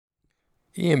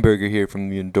Ian Berger here from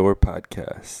the Indoor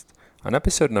Podcast. On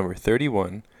episode number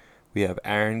 31, we have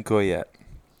Aaron Guyett.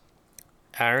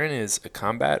 Aaron is a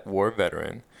combat war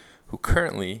veteran who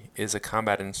currently is a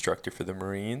combat instructor for the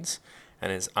Marines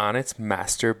and is Onnit's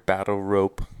master battle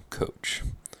rope coach.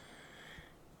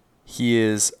 He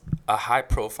is a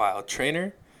high-profile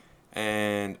trainer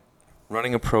and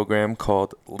running a program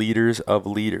called Leaders of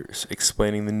Leaders,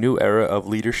 explaining the new era of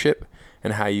leadership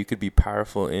and how you could be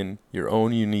powerful in your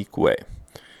own unique way.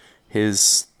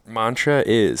 His mantra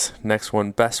is next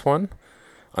one, best one,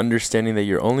 understanding that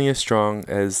you're only as strong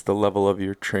as the level of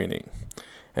your training,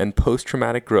 and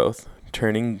post-traumatic growth,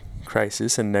 turning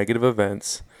crisis and negative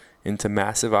events into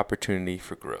massive opportunity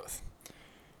for growth.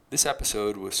 This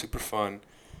episode was super fun.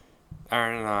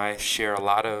 Aaron and I share a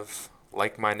lot of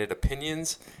like-minded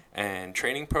opinions and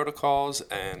training protocols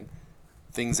and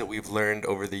things that we've learned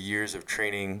over the years of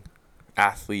training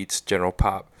athletes, general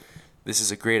pop. This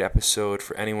is a great episode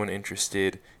for anyone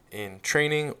interested in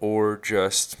training or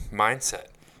just mindset.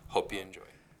 Hope you enjoy.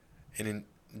 An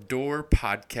indoor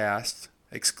podcast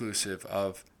exclusive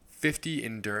of 50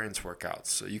 endurance workouts.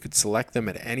 So you could select them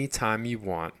at any time you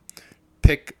want.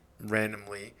 Pick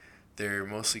randomly. They're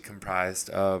mostly comprised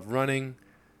of running,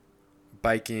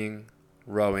 biking,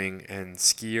 rowing, and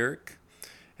ski erg.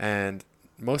 And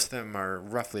most of them are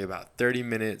roughly about 30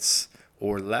 minutes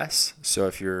or less. So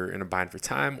if you're in a bind for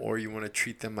time or you want to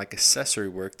treat them like accessory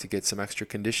work to get some extra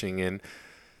conditioning in,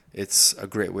 it's a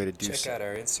great way to do so. Check out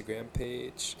our Instagram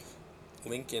page,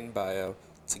 link in bio,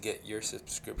 to get your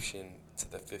subscription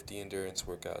to the 50 endurance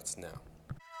workouts now.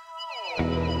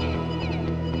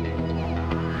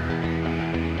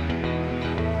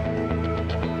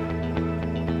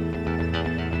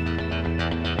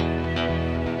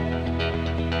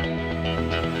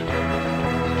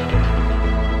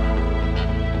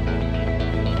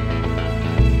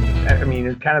 I mean,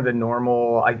 it's kind of the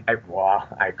normal, I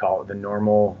call it the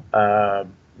normal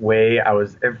way.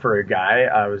 For a guy,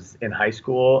 I was in high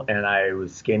school and I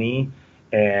was skinny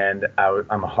and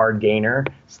I'm a hard gainer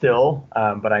still,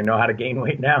 but I know how to gain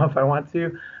weight now if I want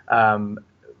to.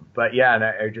 But yeah, and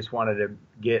I just wanted to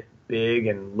get big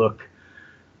and look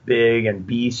big and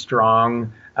be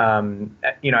strong.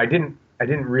 I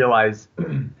didn't realize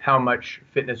how much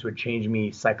fitness would change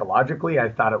me psychologically. I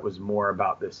thought it was more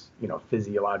about this,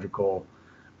 physiological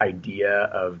idea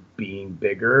of being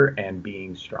bigger and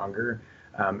being stronger.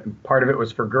 And part of it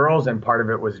was for girls and part of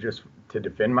it was just to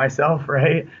defend myself,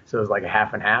 right? So it was like a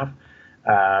half and half.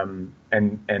 And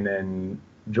then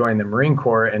joined the Marine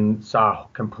Corps and saw a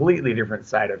completely different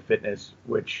side of fitness,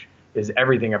 which is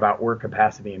everything about work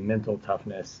capacity and mental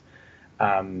toughness.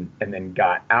 And then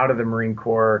got out of the Marine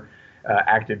Corps,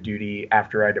 active duty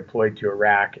after I deployed to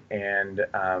Iraq, and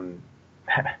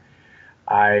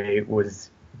I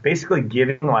was basically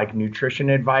giving like nutrition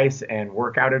advice and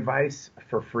workout advice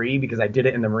for free because I did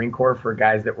it in the Marine Corps for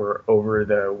guys that were over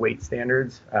the weight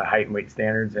standards, height and weight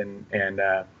standards, and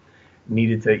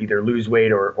needed to either lose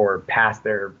weight or pass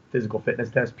their physical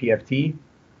fitness test, PFT.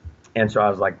 And so I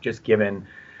was like just giving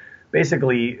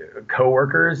basically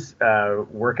coworkers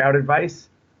workout advice.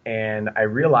 And I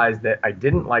realized that I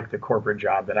didn't like the corporate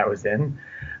job that I was in.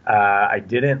 I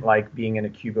didn't like being in a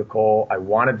cubicle. I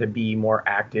wanted to be more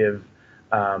active.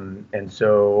 And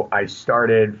so I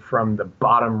started from the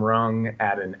bottom rung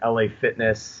at an LA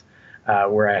Fitness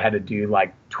where I had to do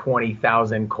like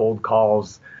 20,000 cold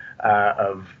calls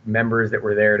of members that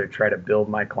were there to try to build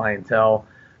my clientele.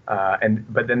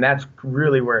 But then that's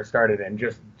really where it started, and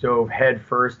just dove head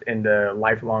first into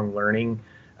lifelong learning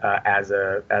as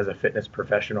a fitness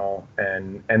professional,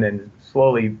 and then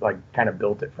slowly like kind of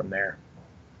built it from there.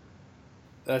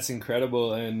 That's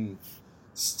incredible. And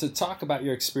to talk about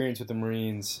your experience with the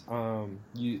Marines,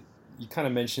 you kind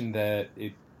of mentioned that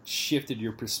it shifted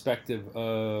your perspective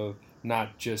of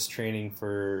not just training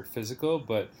for physical,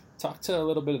 but talk to a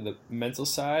little bit of the mental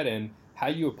side and how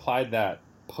you applied that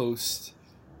post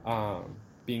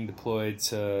being deployed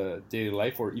to daily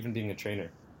life or even being a trainer.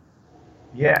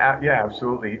 Yeah,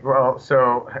 absolutely. Well,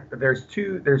 so there's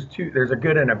a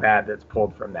good and a bad that's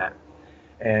pulled from that.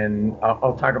 And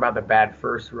I'll talk about the bad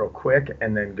first real quick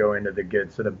and then go into the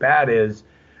good. So the bad is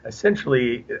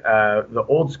essentially the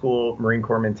old school Marine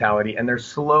Corps mentality, and they're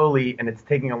slowly, and it's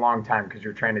taking a long time because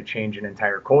you're trying to change an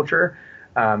entire culture.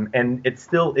 And it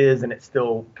still is, and it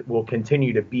still will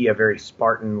continue to be a very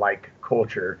Spartan-like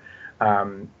culture.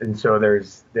 And so there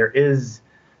is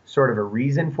sort of a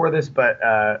reason for this, but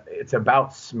it's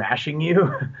about smashing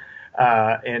you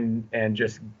and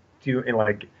just doing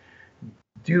like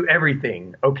do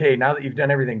everything. Okay, now that you've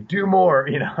done everything, do more,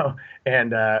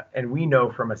 and we know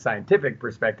from a scientific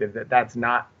perspective that that's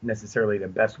not necessarily the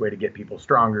best way to get people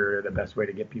stronger, the best way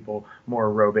to get people more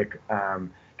aerobic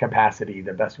capacity,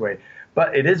 the best way.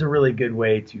 But it is a really good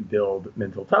way to build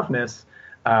mental toughness,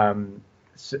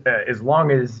 as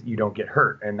long as you don't get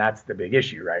hurt, and that's the big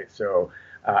issue, right? So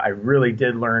I really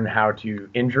did learn how to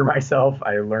injure myself.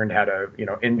 I learned how to,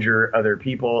 injure other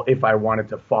people if I wanted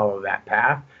to follow that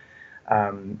path.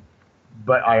 Um,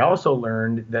 but I also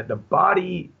learned that the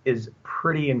body is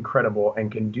pretty incredible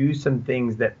and can do some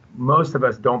things that most of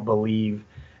us don't believe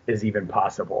is even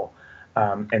possible.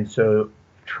 And so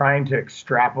trying to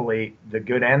extrapolate the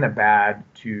good and the bad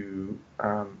to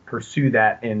pursue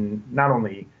that in not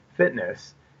only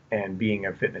fitness and being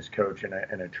a fitness coach and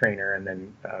a trainer and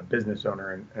then a business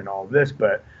owner and all of this,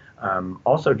 but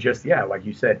also just, yeah, like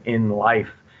you said, in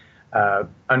life,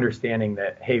 understanding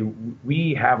that, hey,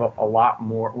 we have a lot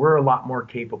more, we're a lot more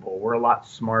capable, we're a lot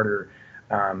smarter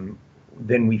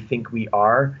than we think we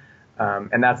are.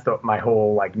 And that's my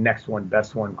whole like next one,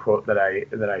 best one quote that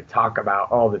I talk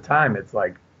about all the time. It's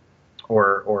like,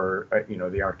 or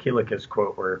the Archilochus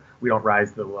quote, where we don't rise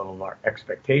to the level of our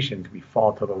expectations, we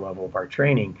fall to the level of our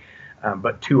training.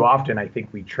 But too often, I think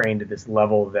we train to this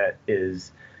level that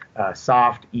is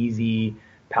soft, easy,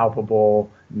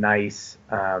 palpable, nice,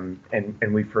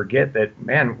 and we forget that,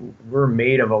 man, we're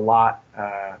made of a lot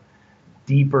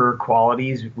deeper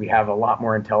qualities. We have a lot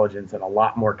more intelligence and a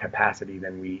lot more capacity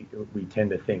than we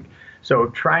tend to think. So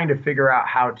trying to figure out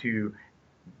how to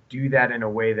do that in a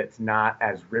way that's not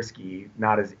as risky,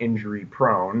 not as injury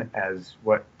prone as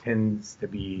what tends to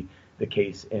be the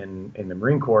case in the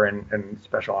Marine Corps and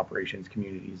special operations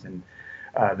communities and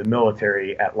the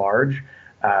military at large.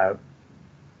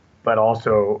 But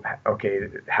also, okay,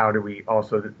 how do we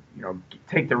also,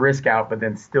 take the risk out, but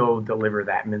then still deliver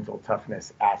that mental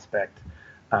toughness aspect?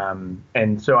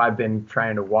 And so I've been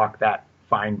trying to walk that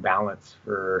fine balance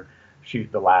for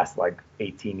the last like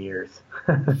 18 years.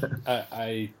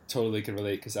 I totally can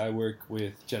relate because I work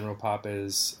with General Pop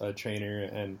as a trainer,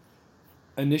 and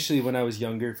initially when I was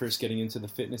younger, first getting into the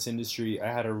fitness industry,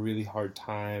 I had a really hard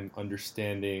time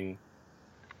understanding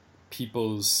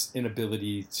people's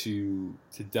inability to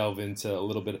delve into a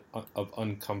little bit of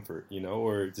uncomfort,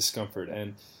 or discomfort.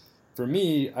 And for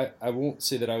me, I won't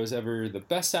say that I was ever the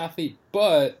best athlete,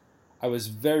 but I was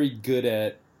very good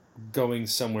at going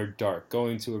somewhere dark,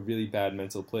 going to a really bad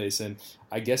mental place. And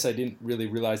I guess I didn't really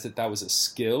realize that that was a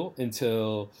skill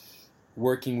until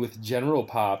working with General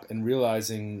Pop and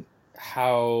realizing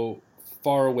how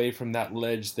far away from that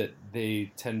ledge that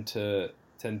they tend to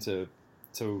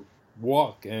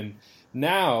walk. And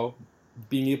now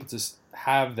being able to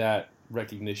have that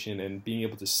recognition and being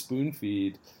able to spoon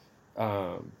feed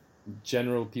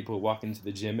general people who walk into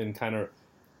the gym and kind of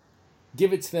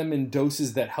give it to them in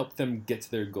doses that help them get to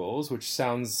their goals, which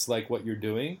sounds like what you're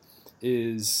doing,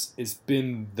 is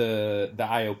been the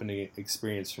eye-opening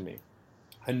experience for me.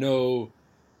 I know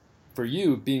for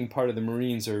you, being part of the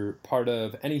Marines or part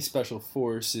of any special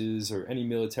forces or any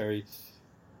military,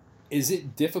 is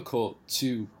it difficult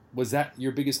was that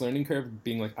your biggest learning curve,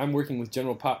 being like, I'm working with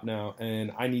General Pop now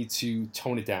and I need to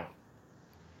tone it down?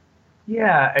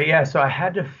 Yeah. So I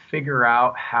had to figure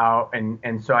out how,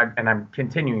 and so I'm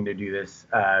continuing to do this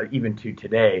even to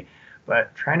today,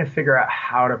 but trying to figure out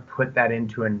how to put that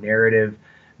into a narrative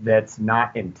that's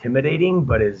not intimidating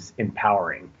but is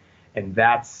empowering, and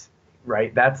that's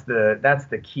right. That's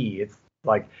the key. It's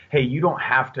like, hey, you don't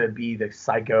have to be the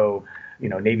psycho,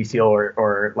 Navy SEAL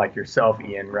or like yourself,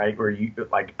 Ian, right? Where you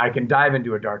like, I can dive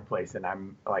into a dark place and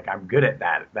I'm good at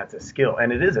that. That's a skill,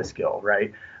 and it is a skill,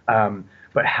 right?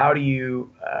 But how do you,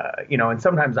 and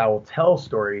sometimes I will tell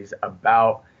stories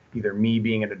about either me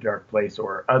being in a dark place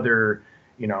or other,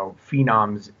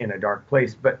 phenoms in a dark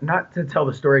place, but not to tell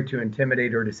the story to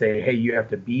intimidate or to say, hey, you have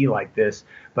to be like this,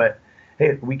 but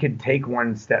hey, we could take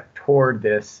one step toward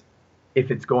this if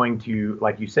it's going to,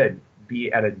 like you said,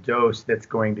 be at a dose that's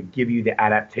going to give you the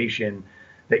adaptation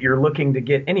that you're looking to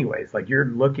get anyways. Like you're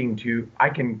looking to,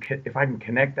 if I can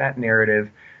connect that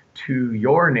narrative to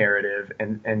your narrative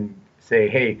and say,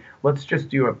 hey, let's just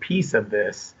do a piece of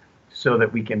this so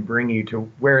that we can bring you to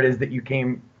where it is that you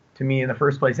came to me in the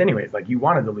first place anyways. Like you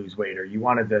wanted to lose weight or you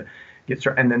wanted to get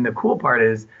started. And then the cool part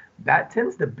is that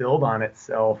tends to build on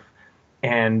itself,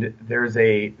 and there's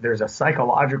a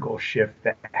psychological shift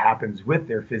that happens with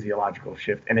their physiological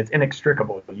shift, and it's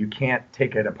inextricable. You can't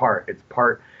take it apart. It's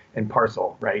part and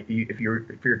parcel, right? If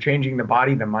you're changing the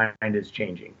body, the mind is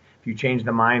changing. If you change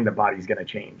the mind, the body's going to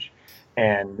change.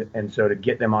 And so to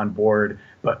get them on board,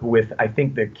 but with, I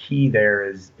think the key there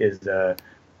is a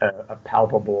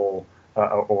palpable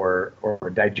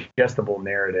or digestible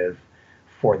narrative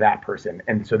for that person.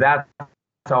 And so that's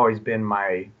always been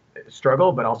my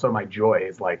struggle, but also my joy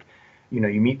is like, you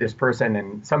meet this person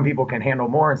and some people can handle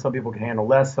more and some people can handle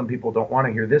less. Some people don't want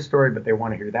to hear this story, but they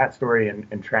want to hear that story,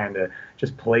 and trying to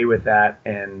just play with that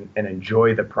and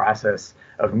enjoy the process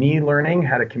of me learning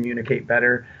how to communicate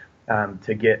better,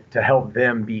 to help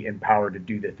them be empowered to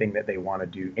do the thing that they want to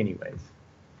do anyways.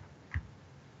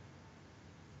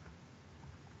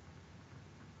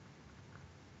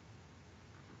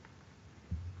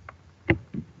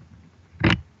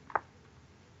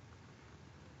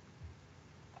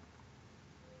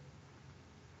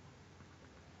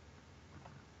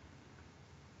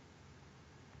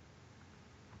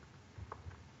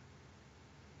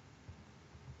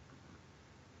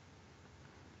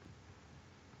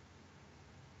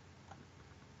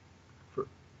 For,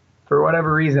 for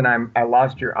whatever reason, I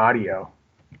lost your audio.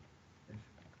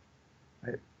 I,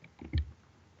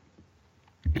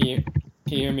 Can you, can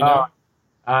you hear me oh, now?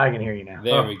 I can hear you now.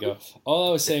 There Oh, we go. All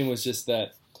I was saying was just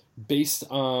that based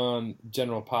on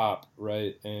general pop,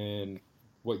 right, and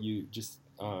what you just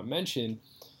mentioned,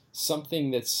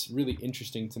 something that's really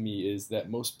interesting to me is that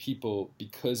most people,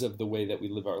 because of the way that we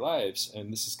live our lives,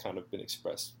 and this has kind of been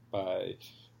expressed by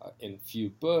in a few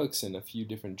books and a few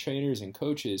different trainers and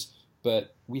coaches,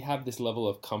 but we have this level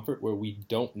of comfort where we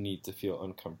don't need to feel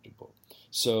uncomfortable.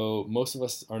 So most of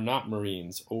us are not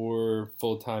Marines or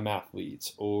full-time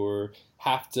athletes or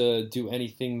have to do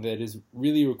anything that is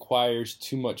really requires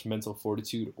too much mental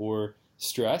fortitude or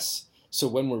stress. So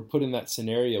when we're put in that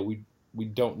scenario, we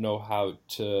don't know how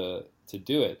to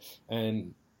do it.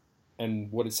 And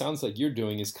what it sounds like you're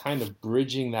doing is kind of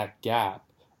bridging that gap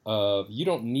of you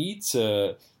don't need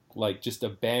to like just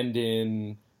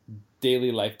abandon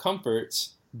daily life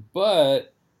comforts,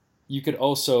 but you could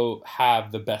also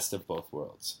have the best of both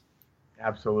worlds.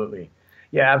 absolutely.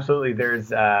 Yeah, absolutely.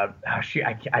 There's I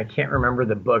can't remember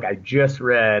the book I just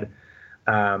read,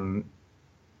 um,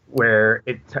 where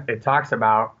it talks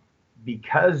about,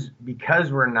 because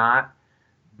we're not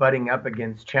butting up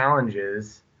against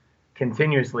challenges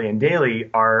continuously and daily,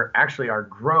 our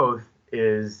growth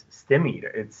is stymied.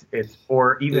 It's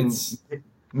or even It's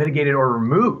mitigated or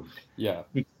removed, yeah.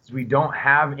 because we don't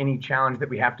have any challenge that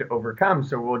we have to overcome.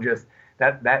 So we'll just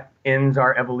that ends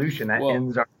our evolution. That Well,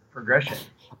 ends our progression.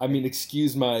 I mean,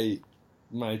 excuse my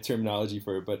terminology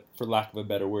for it, but for lack of a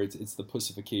better words, it's the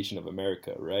pussification of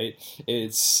America, right?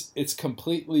 It's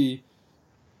completely.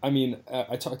 I mean,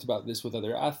 I talked about this with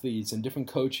other athletes and different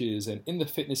coaches, and in the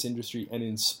fitness industry and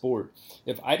in sport.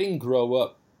 If I didn't grow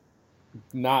up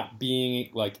not being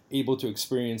like able to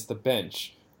experience the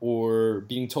bench, or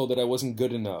being told that I wasn't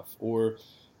good enough, or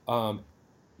um,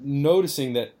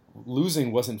 noticing that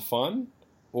losing wasn't fun,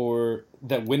 or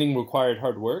that winning required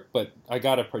hard work, but I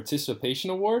got a participation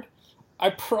award, I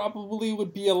probably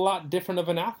would be a lot different of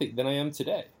an athlete than I am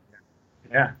today.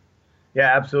 Yeah.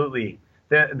 Yeah, absolutely.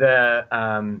 There's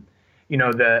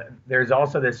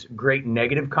also this great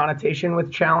negative connotation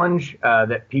with challenge,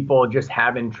 that people just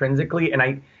have intrinsically, and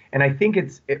I think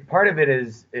part of it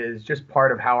is just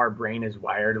part of how our brain is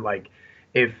wired. Like,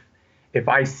 if if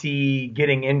I see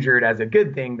getting injured as a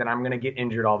good thing, then I'm going to get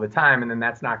injured all the time, and then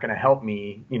that's not going to help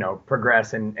me,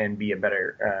 progress and be a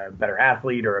better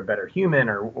athlete or a better human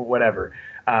or whatever.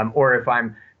 Or if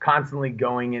I'm constantly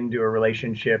going into a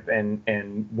relationship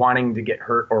and wanting to get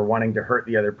hurt or wanting to hurt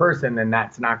the other person, then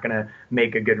that's not going to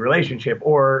make a good relationship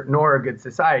or nor a good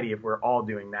society if we're all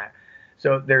doing that.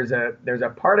 So there's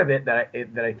a part of it that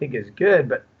I think is good,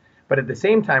 but at the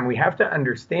same time we have to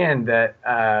understand that,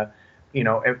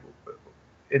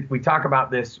 if we talk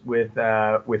about this with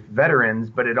veterans,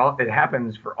 but it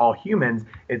happens for all humans.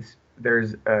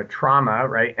 There's trauma,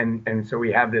 right? And so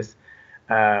we have this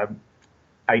uh,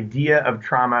 idea of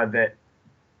trauma that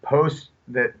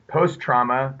post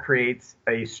trauma creates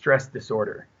a stress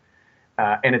disorder,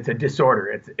 and it's a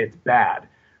disorder. It's bad,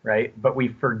 right? But we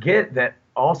forget that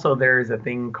also there is a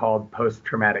thing called post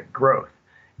traumatic growth,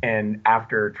 and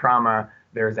after trauma,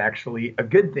 there's actually a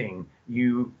good thing.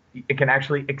 It can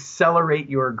actually accelerate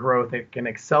your growth. It can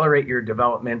accelerate your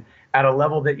development at a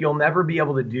level that you'll never be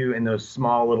able to do in those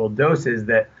small little doses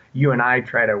that you and I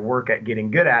try to work at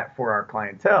getting good at for our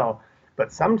clientele.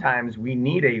 But sometimes we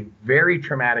need a very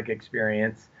traumatic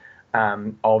experience,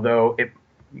 although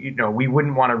we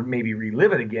wouldn't want to maybe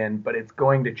relive it again, but it's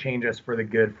going to change us for the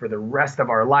good for the rest of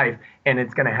our life, and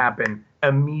it's going to happen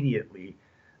immediately.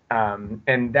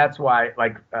 And that's why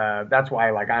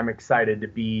I'm excited to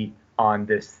be on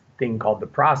this thing called the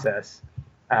process,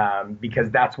 because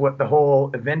that's what the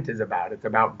whole event is about. It's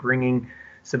about bringing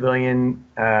civilian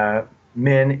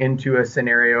men into a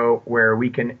scenario where we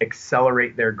can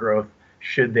accelerate their growth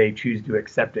should they choose to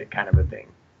accept it, kind of a thing.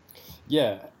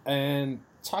 Yeah, and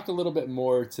talk a little bit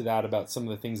more to that about some of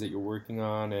the things that you're working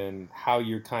on and how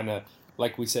you're kind of,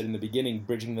 like we said in the beginning,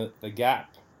 bridging the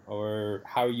gap, or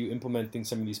how are you implementing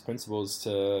some of these principles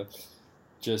to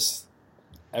just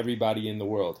everybody in the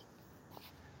world.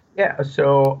 Yeah,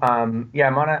 so yeah,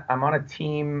 I'm on a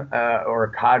team or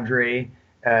a cadre,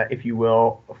 if you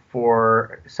will,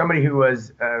 for somebody who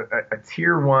was a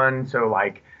tier one. So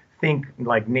like think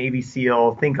like Navy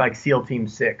SEAL, think like SEAL Team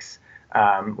Six,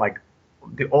 like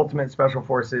the ultimate special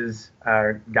forces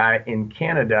guy in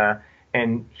Canada,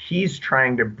 and he's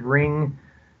trying to bring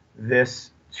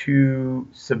this to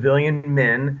civilian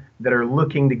men that are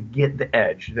looking to get the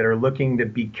edge, that are looking to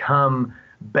become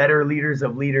better leaders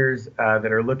of leaders,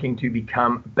 that are looking to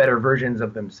become better versions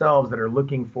of themselves, that are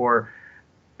looking for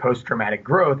post traumatic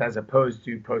growth as opposed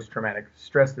to post traumatic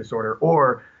stress disorder,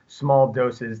 or small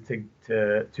doses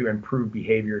to improve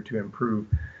behavior, to improve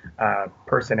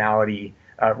personality,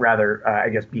 I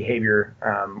guess, behavior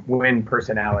when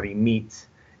personality meets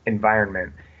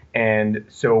environment. And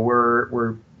so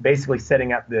we're basically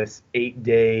setting up this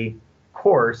 8-day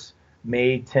course,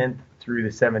 May 10th through the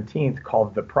 17th,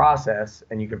 called The Process.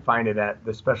 And you can find it at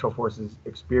the Special Forces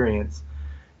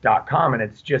Experience.com. And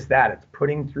it's just that, it's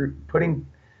putting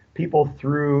people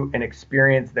through an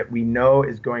experience that we know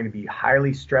is going to be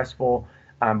highly stressful,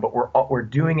 but we're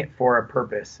doing it for a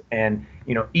purpose. And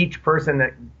each person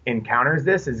that encounters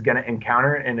this is going to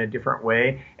encounter it in a different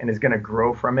way and is going to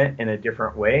grow from it in a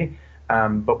different way.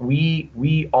 But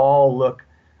we all look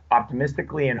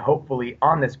optimistically and hopefully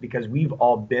on this because we've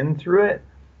all been through it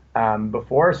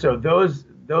before. So those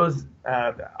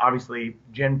obviously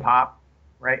Gen Pop,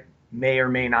 right, may or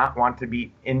may not want to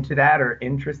be into that or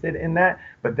interested in that.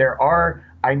 But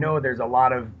I know there's a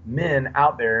lot of men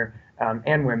out there,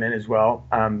 and women as well.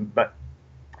 But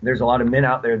there's a lot of men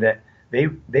out there that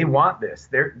they want this.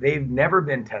 They've never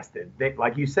been tested.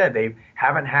 Like you said, they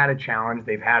haven't had a challenge.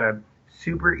 They've had a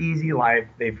super easy life.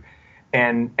 They've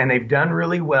done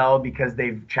really well because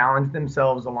they've challenged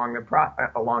themselves along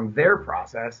their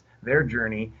process, their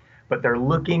journey. But they're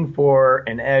looking for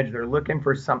an edge. They're looking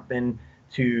for something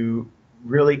to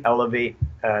really elevate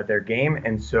their game.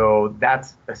 And so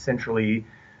that's essentially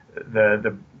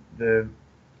the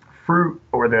fruit,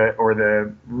 or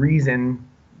the reason,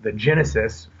 the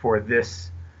genesis for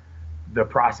the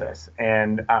process.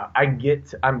 And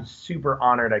I'm super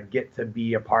honored I get to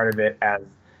be a part of it as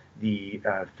the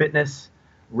fitness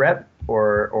rep,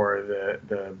 or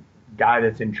the guy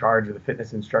that's in charge of the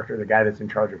fitness instructor, the guy that's in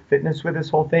charge of fitness with this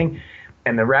whole thing.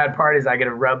 And the rad part is I get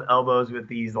to rub elbows with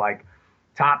these like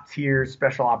top tier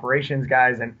special operations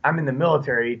guys. And I'm in the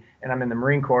military and I'm in the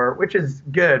Marine Corps, which is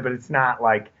good, but it's not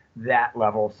like that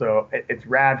level. So it's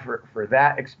rad for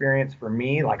that experience for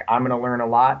me. Like, I'm going to learn a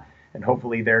lot, and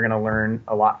hopefully they're going to learn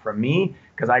a lot from me,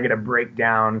 because I get to break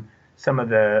down some of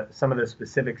the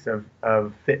specifics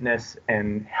of fitness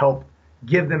and help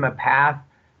give them a path,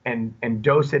 and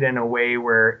dose it in a way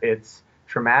where it's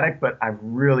traumatic, but I've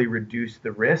really reduced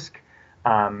the risk.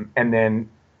 And then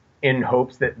in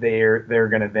hopes that they're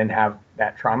going to then have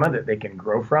that trauma that they can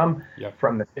grow from, Yep.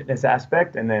 from the fitness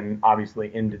aspect, and then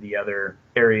obviously into the other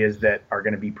areas that are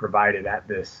going to be provided at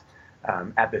this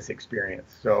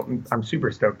experience. So I'm super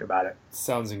stoked about it.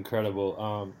 Sounds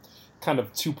incredible. Kind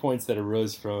of 2 points that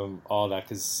arose from all that,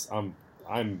 because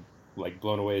I'm like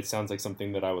blown away. It sounds like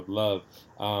something that I would love,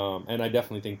 and I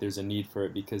definitely think there's a need for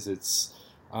it, because it's.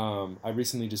 I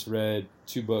recently just read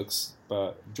 2 books,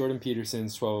 Jordan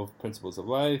Peterson's 12 Principles of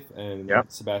Life and Yep.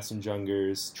 Sebastian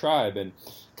Junger's Tribe, and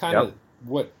kind of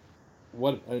Yep.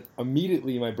 what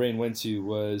immediately my brain went to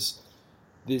was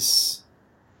this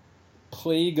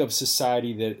plague of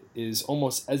society that is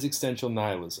almost existential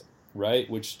nihilism, right?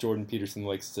 Which Jordan Peterson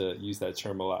likes to use that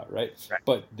term a lot, right? Right.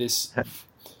 But this,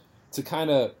 to kind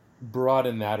of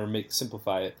broaden that or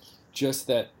simplify it, just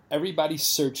that everybody's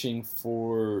searching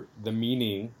for the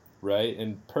meaning, right,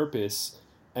 and purpose,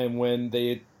 and when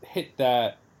they hit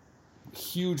that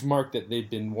huge mark that they've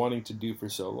been wanting to do for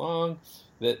so long,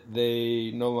 that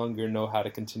they no longer know how to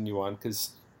continue on,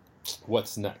 because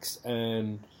what's next?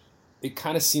 And it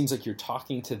kind of seems like you're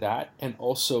talking to that, and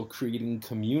also creating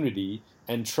community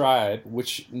and tribe,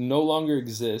 which no longer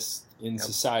exists in Yep.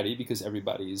 society, because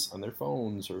everybody's on their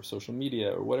phones or social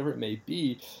media or whatever it may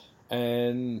be.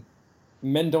 And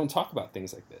men don't talk about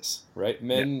things like this, right? Yeah.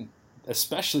 Men,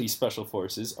 especially special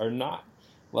forces, are not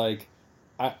like,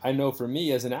 I know for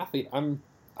me as an athlete,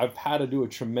 I've had to do a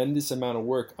tremendous amount of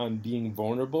work on being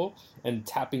vulnerable and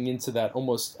tapping into that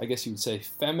almost, I guess you would say,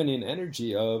 feminine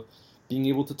energy of being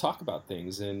able to talk about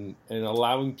things and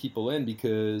allowing people in,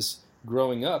 because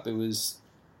growing up it was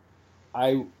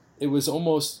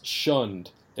almost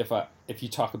shunned if you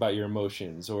talk about your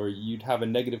emotions, or you'd have a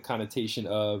negative connotation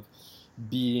of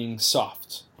being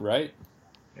soft, right?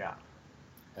 Yeah.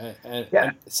 And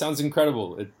it sounds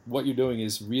incredible. What you're doing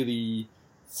is really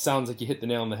sounds like you hit the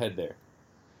nail on the head there.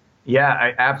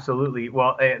 Yeah, absolutely.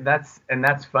 Well, that's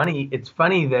funny. It's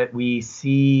funny that we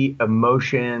see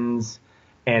emotions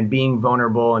and being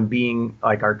vulnerable and being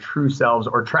like our true selves,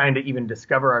 or trying to even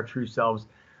discover our true selves.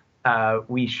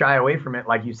 We shy away from it,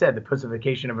 like you said, the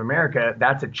pussification of America.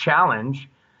 That's a challenge.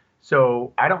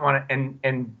 So I don't want to,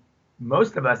 and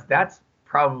most of us, that's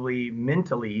probably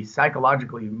mentally,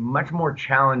 psychologically, much more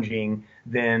challenging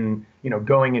than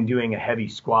going and doing a heavy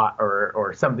squat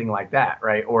or something like that,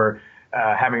 right? Or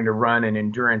having to run an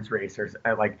endurance race, or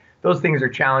like those things are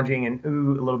challenging and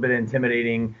a little bit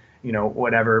intimidating,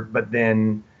 whatever. But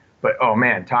oh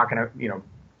man, talking to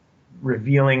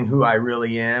revealing who I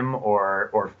really am,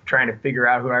 or trying to figure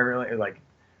out who I really like.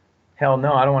 Hell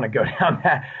no, I don't want to go down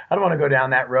that. I don't want to go down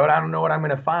that road. I don't know what I'm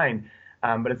going to find.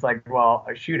 But it's like, well,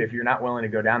 shoot, if you're not willing to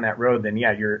go down that road, then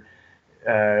yeah, you're.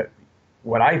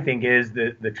 What I think is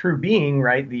the true being,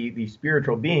 right? The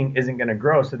spiritual being isn't going to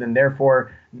grow. So then,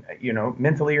 therefore,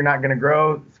 mentally you're not going to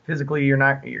grow. Physically, you're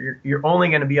not. You're only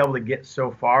going to be able to get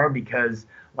so far because,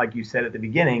 like you said at the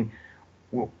beginning,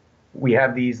 we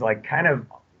have these like kind of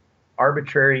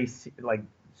arbitrary, like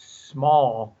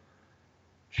small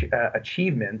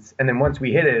achievements, and then once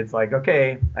we hit it, it's like,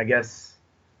 okay, I guess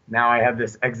now I have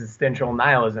this existential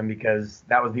nihilism because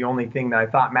that was the only thing that I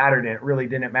thought mattered, and it really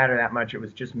didn't matter that much. It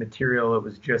was just material, it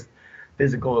was just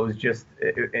physical, it was just,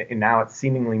 and now it's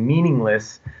seemingly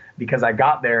meaningless because I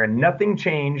got there and nothing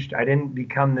changed. I didn't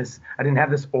become this, I didn't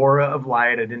have this aura of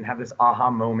light, I didn't have this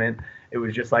aha moment. It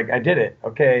was just like, I did it,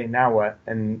 okay, now what?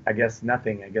 And I guess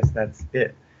nothing. I guess that's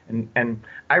it. And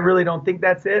I really don't think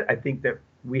that's it. I think that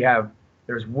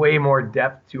there's way more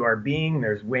depth to our being.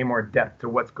 There's way more depth to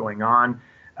what's going on.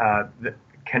 The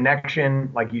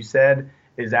connection, like you said,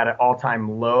 is at an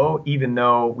all-time low, even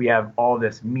though we have all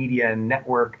this media and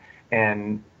network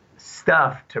and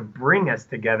stuff to bring us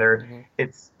together. Mm-hmm.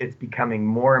 It's becoming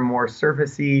more and more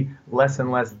surfacey, less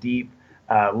and less deep,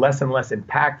 less and less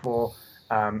impactful.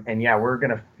 And yeah,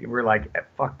 we're like,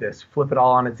 fuck this, flip it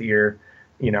all on its ear,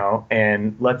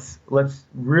 and let's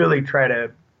really try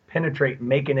to penetrate,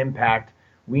 make an impact.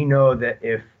 We know that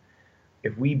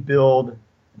if we build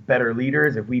better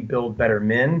leaders, if we build better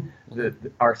men,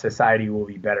 our society will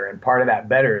be better. And part of that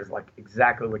better is like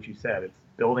exactly what you said. It's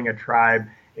building a tribe.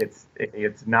 It's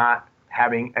not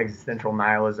having existential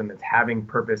nihilism. It's having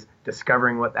purpose,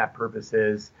 discovering what that purpose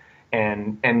is.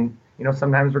 And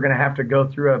sometimes we're going to have to go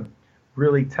through a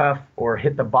really tough or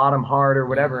hit the bottom hard or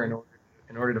whatever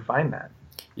in order to find that.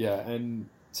 Yeah, and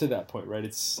to that point, right?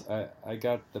 I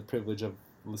got the privilege of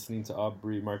listening to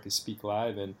Aubrey Marcus speak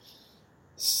live, and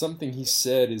something he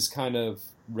said is kind of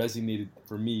resonated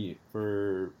for me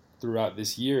throughout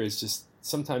this year. Is just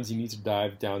sometimes you need to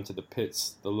dive down to the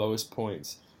pits, the lowest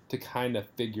points, to kind of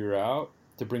figure out,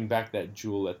 to bring back that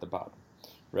jewel at the bottom,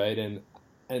 right?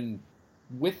 And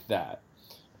with that,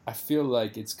 I feel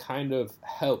like it's kind of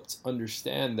helped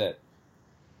understand that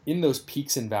in those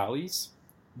peaks and valleys,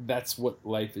 that's what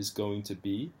life is going to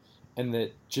be, and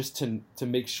that just to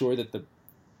make sure that the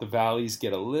valleys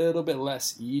get a little bit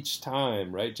less each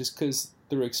time, right? Just because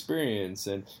through experience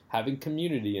and having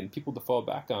community and people to fall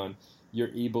back on, you're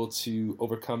able to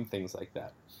overcome things like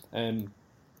that. And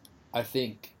I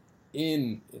think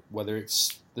in whether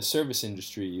it's the service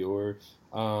industry or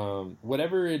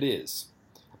whatever it is,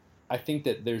 I think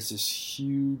that there's this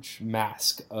huge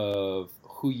mask of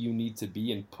who you need to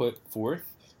be and put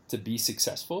forth to be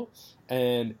successful,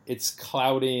 and it's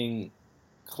clouding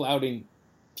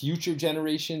future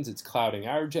generations, it's clouding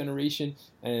our generation,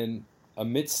 and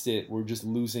amidst it, we're just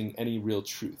losing any real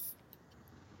truth.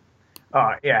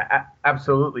 Yeah,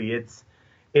 absolutely. It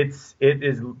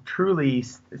is truly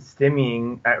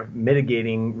stemming,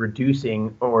 mitigating,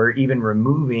 reducing, or even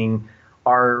removing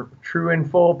our true and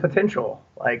full potential.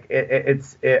 Like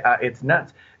it's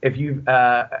nuts. If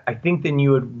I think then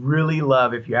you would really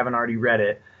love, if you haven't already read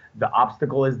it, The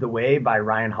Obstacle is the Way by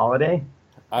Ryan Holiday.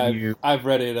 I've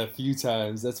read it a few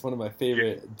times. That's one of my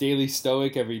favorite. Daily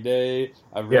Stoic every day.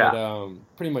 I've read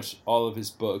pretty much all of his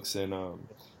books, and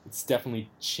it's definitely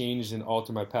changed and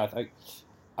altered my path.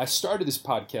 I started this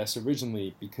podcast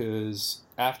originally because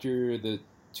after the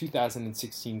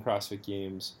 2016 CrossFit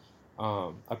Games,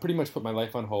 I pretty much put my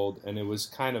life on hold, and it was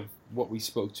kind of what we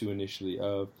spoke to initially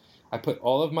of I put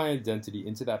all of my identity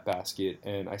into that basket,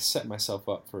 and I set myself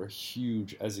up for a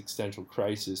huge existential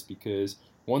crisis because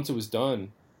once it was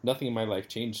done, nothing in my life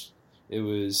changed. It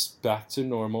was back to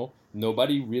normal.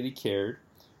 Nobody really cared.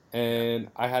 And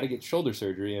I had to get shoulder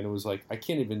surgery, and it was like, I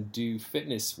can't even do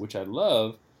fitness, which I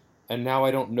love. And now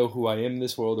I don't know who I am in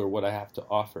this world or what I have to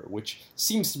offer, which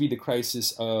seems to be the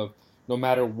crisis of no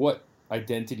matter what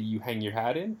identity you hang your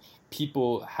hat in,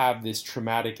 people have this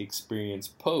traumatic experience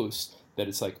post that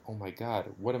it's like, oh my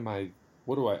God, what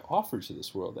do I offer to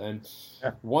this world? And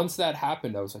Yeah. once that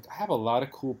happened, I was like, I have a lot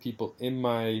of cool people in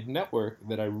my network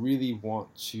that I really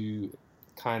want to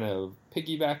kind of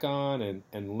piggyback on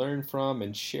and learn from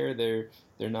and share their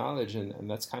knowledge. And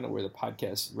that's kind of where the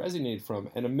podcast resonated from.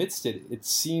 And amidst it, it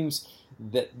seems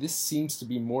that this seems to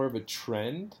be more of a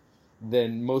trend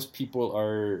than most people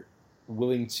are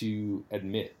willing to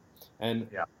admit. And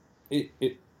Yeah.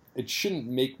 it shouldn't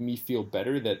make me feel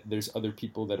better that there's other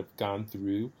people that have gone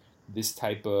through this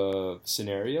type of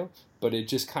scenario, but it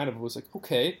just kind of was like,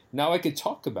 okay, now I could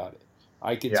talk about it.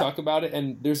 I could Yeah. talk about it,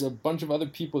 and there's a bunch of other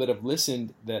people that have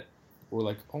listened that were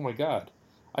like, oh my God,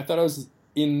 I thought I was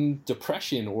in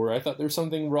depression, or I thought there was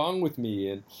something wrong with me.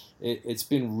 And it's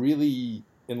been really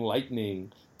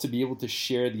enlightening to be able to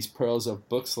share these pearls of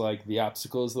books like The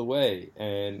Obstacle is the Way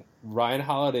and Ryan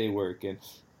Holiday work and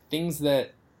things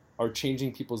that are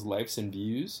changing people's lives and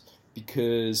views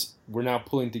because we're now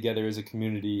pulling together as a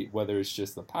community, whether it's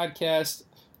just a podcast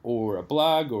or a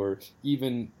blog or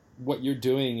even what you're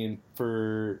doing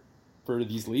for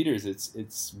these leaders.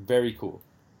 It's very cool.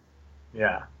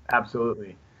 Yeah,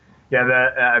 absolutely. Yeah,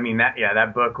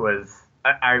 that book was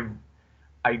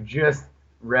I just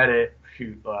read it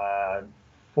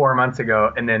 4 months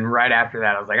ago, and then right after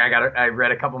that I was like, I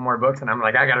read a couple more books, and I'm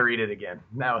like, I gotta read it again.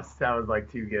 That was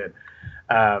like too good.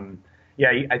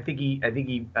 Yeah, I think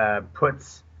he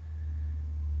puts,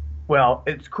 well,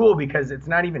 it's cool because it's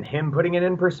not even him putting it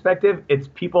in perspective. It's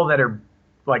people that are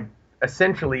like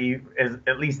essentially, as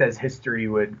at least as history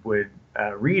would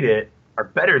read it, are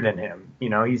better than him.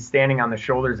 He's standing on the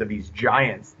shoulders of these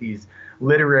giants, these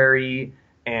literary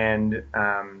and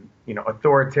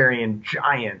authoritarian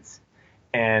giants,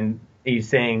 and he's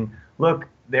saying, look,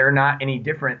 they're not any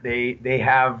different. They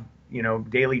have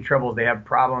daily troubles, they have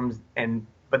problems,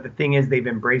 but the thing is, they've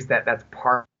embraced that. That's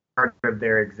part of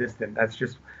their existence.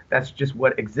 That's just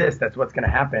what exists. That's what's going to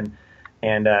happen.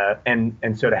 And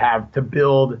so to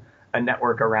build a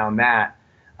network around that,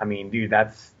 I mean, dude,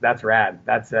 that's rad.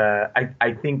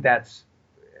 I think that's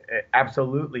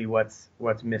absolutely what's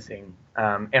missing.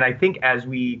 And I think as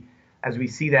we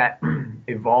see that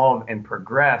evolve and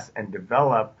progress and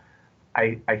develop,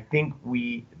 I think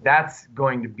that's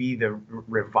going to be the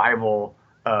revival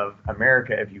of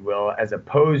America, if you will, as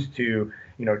opposed to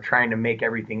trying to make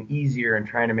everything easier and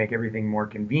trying to make everything more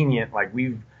convenient. Like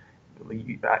you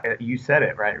said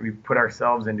it right. We've put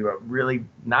ourselves into a really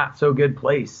not so good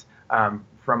place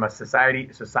from a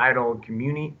societal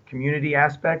community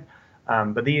aspect.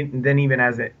 But then even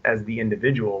as the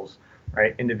individuals,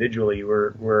 right? Individually,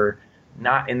 we're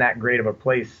not in that great of a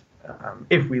place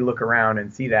if we look around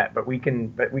and see that. But we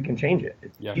can change it.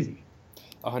 It's easy.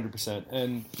 100%.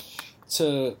 And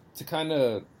to kind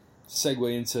of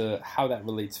segue into how that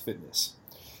relates to fitness,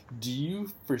 what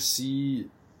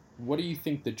do you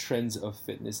think the trends of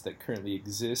fitness that currently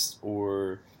exist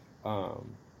or are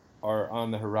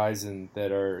on the horizon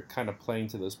that are kind of playing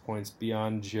to those points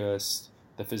beyond just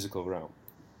the physical realm?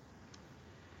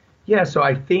 Yeah, so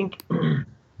I think that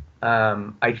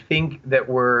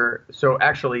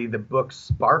actually the book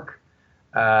Spark,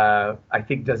 I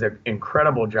think does an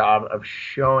incredible job of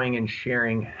showing and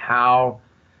sharing how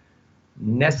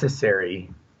necessary,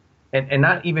 and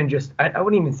not even just, I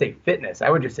wouldn't even say fitness, I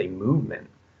would just say movement,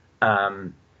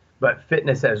 but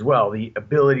fitness as well, the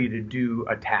ability to do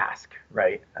a task,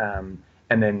 right? And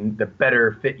then the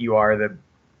better fit you are, the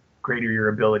greater your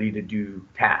ability to do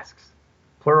tasks,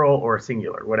 plural or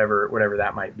singular, whatever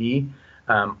that might be.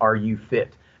 Are you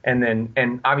fit? And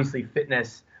obviously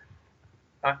fitness,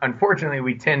 unfortunately,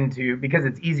 we tend to, because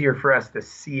it's easier for us to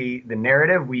see the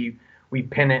narrative, we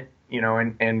pin it,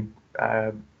 and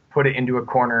put it into a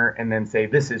corner and then say,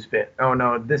 this is fit. Oh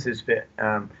no, this is fit.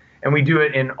 And we do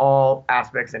it in all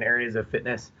aspects and areas of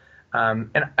fitness. And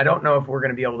I don't know if we're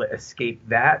going to be able to escape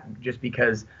that just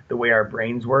because the way our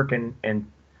brains work, and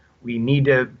we need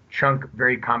to chunk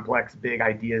very complex, big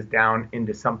ideas down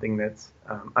into something that's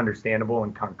understandable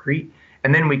and concrete.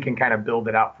 And then we can kind of build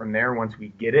it out from there once we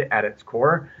get it at its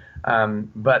core.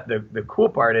 But the cool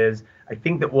part is, I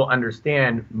think that we'll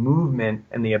understand movement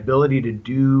and the ability to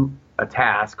do a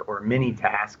task or many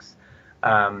tasks,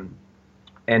 and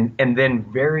and then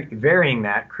varying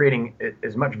that, creating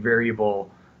as much variable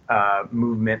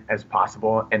movement as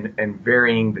possible, and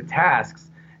varying the tasks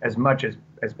as much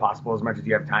as possible, as much as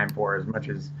you have time for, as much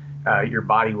as your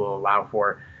body will allow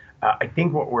for. I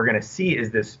think what we're going to see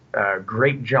is this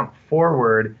great jump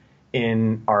forward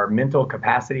in our mental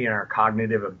capacity and our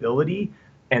cognitive ability.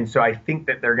 And so I think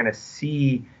that they're going to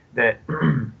see that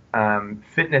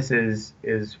fitness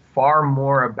is far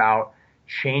more about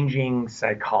changing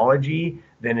psychology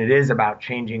than it is about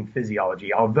changing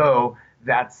physiology. Although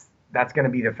that's going to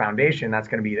be the foundation. That's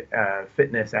going to be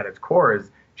fitness at its core,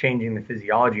 is changing the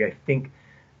physiology. I think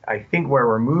where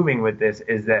we're moving with this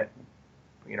is that,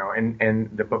 and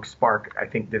the book Spark, I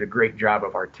think, did a great job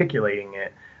of articulating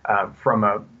it from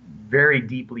a very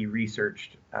deeply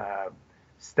researched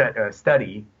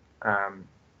study,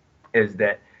 is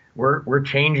that we're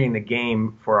changing the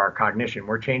game for our cognition.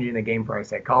 We're changing the game for our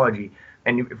psychology.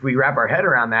 And if we wrap our head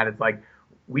around that, it's like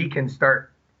we can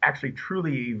start actually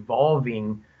truly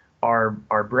evolving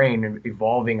our brain and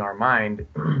evolving our mind.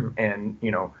 And,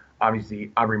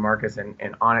 obviously Aubrey Marcus and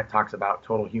Onnit talks about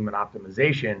total human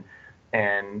optimization.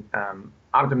 And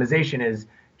optimization is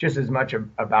just as much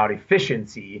about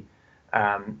efficiency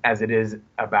as it is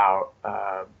about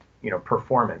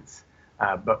performance,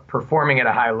 but performing at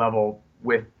a high level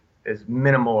with as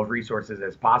minimal of resources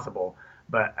as possible.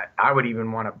 But I would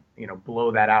even want to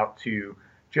blow that out to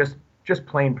just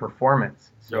plain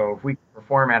performance. So if we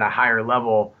perform at a higher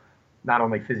level, not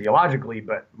only physiologically,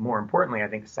 but more importantly, I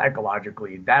think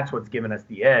psychologically, that's what's given us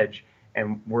the edge.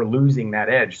 And we're losing that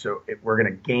edge. So we're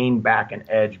going to gain back an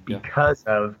edge because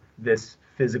of this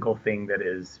physical thing that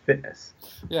is fitness.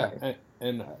 Yeah.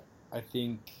 And I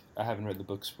think, I haven't read the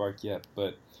book Spark yet,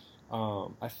 but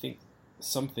I think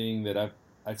something that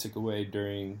I took away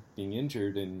during being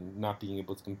injured and not being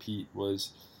able to compete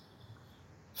was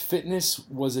fitness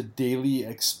was a daily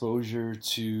exposure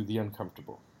to the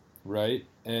uncomfortable, right?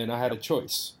 And I had a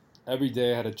choice. Every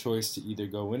day I had a choice to either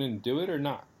go in and do it or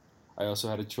not. I also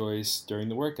had a choice during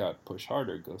the workout, push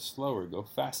harder, go slower, go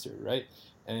faster, right?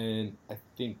 And I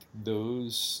think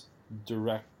those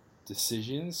direct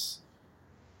decisions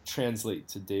translate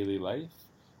to daily life,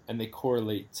 and they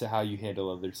correlate to how you handle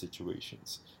other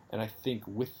situations. And I think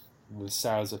with the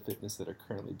styles of fitness that are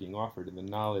currently being offered and the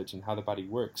knowledge and how the body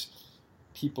works,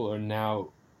 people are now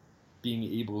being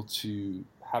able to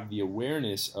have the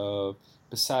awareness of,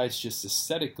 besides just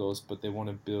aesthetic goals, but they want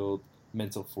to build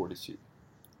mental fortitude.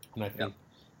 And I think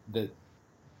that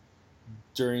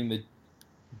during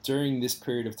this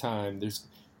period of time,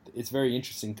 it's very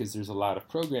interesting because there's a lot of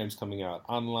programs coming out,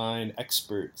 online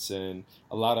experts, and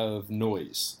a lot of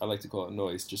noise. I like to call it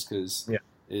noise just because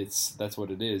that's what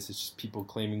it is. It's just people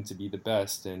claiming to be the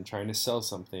best and trying to sell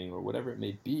something or whatever it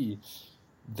may be.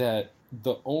 That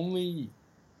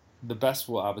the best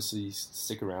will obviously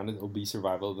stick around. It will be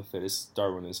survival of the fittest,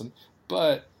 Darwinism.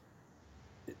 But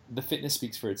the fitness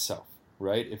speaks for itself,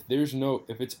 right? If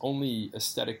it's only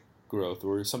aesthetic growth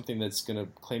or something that's going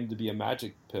to claim to be a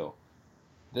magic pill,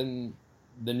 then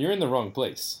you're in the wrong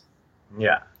place.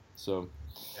 Yeah. So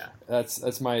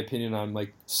that's my opinion on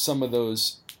like some of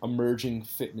those emerging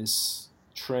fitness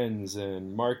trends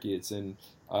and markets and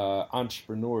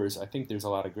entrepreneurs. I think there's a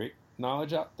lot of great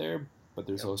knowledge out there, but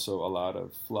there's also a lot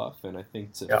of fluff. And I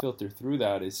think to filter through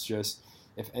that, it's just,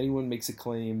 if anyone makes a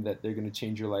claim that they're going to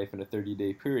change your life in a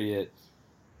 30-day period,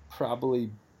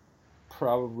 probably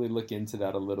look into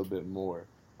that a little bit more.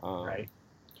 Right.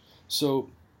 So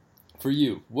for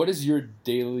you, what does your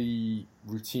daily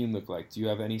routine look like? Do you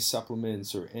have any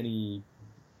supplements or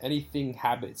anything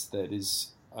habits that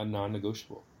is a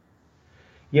non-negotiable?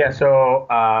 Yeah. So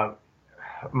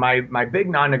my big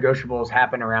non-negotiables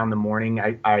happen around the morning.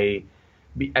 I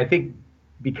think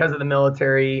because of the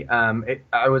military,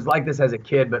 I was like this as a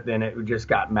kid, but then it just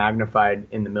got magnified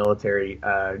in the military.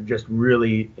 Just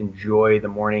really enjoy the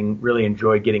morning, really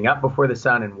enjoy getting up before the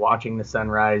sun and watching the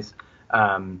sunrise.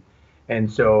 And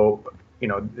so,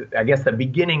 I guess the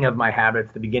beginning of my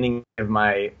habits, the beginning of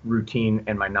my routine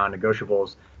and my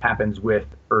non-negotiables happens with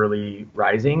early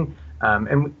rising.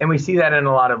 And we see that in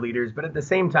a lot of leaders, but at the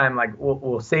same time, like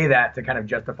we'll say that to kind of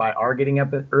justify our getting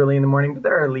up early in the morning. But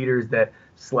there are leaders that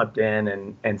slept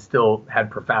in and still had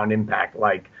profound impact,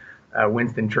 like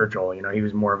Winston Churchill. He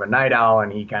was more of a night owl,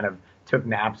 and he kind of took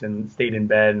naps and stayed in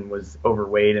bed and was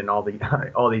overweight and all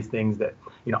these things that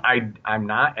I'm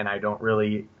not, and I don't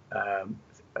really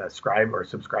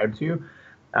subscribe to.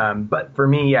 But for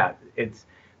me, it's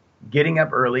getting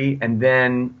up early, and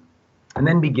then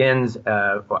begins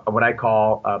what I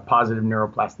call positive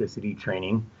neuroplasticity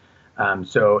training.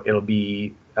 So it'll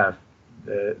be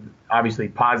the obviously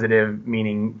positive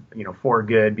meaning, for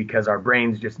good, because our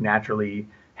brains just naturally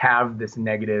have this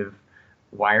negative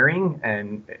wiring,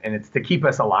 and it's to keep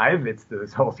us alive. It's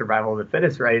this whole survival of the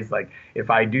fittest, right? It's like, if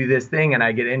I do this thing and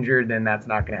I get injured, then that's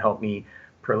not going to help me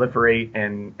proliferate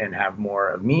and have more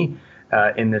of me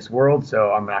in this world.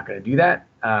 So I'm not going to do that.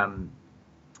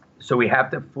 So we have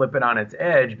to flip it on its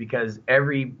edge, because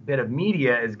every bit of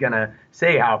media is going to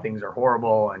say how things are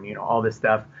horrible and all this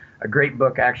stuff. A great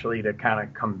book actually to kind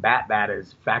of combat that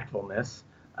is Factfulness,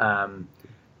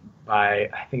 by,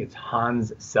 I think it's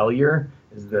Hans Selyer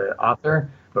is the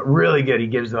author, but really good. He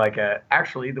gives like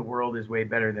actually the world is way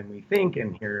better than we think,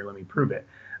 and here, let me prove it.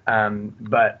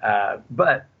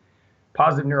 But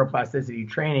positive neuroplasticity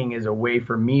training is a way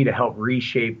for me to help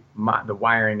reshape the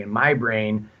wiring in my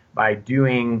brain by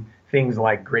doing things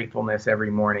like gratefulness every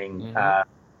morning,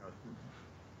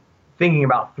 thinking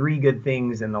about 3 good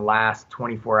things in the last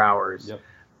 24 hours,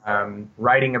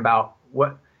 writing about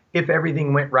if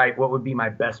everything went right, what would be my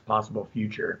best possible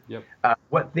future?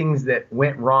 What things that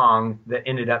went wrong that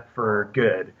ended up for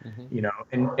good,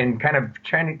 and kind of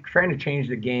trying to change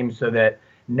the game so that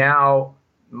now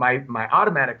my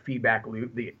automatic feedback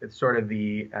loop, it's sort of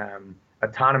the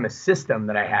autonomous system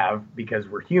that I have, because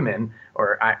we're human,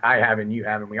 or I have and you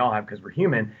have and we all have because we're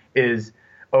human, is,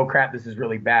 oh crap, this is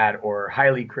really bad, or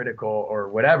highly critical, or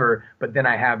whatever. But then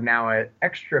I have now an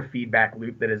extra feedback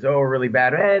loop that is, oh, really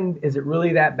bad. And is it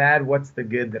really that bad? What's the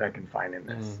good that I can find in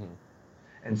this?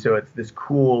 And so it's this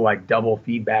cool, like, double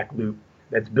feedback loop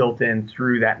that's built in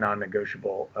through that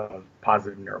non-negotiable of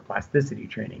positive neuroplasticity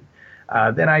training.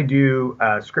 Then I do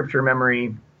scripture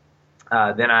memory.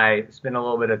 Then I spend a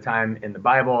little bit of time in the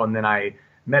Bible, and then I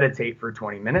meditate for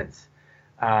 20 minutes.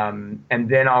 And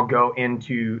then I'll go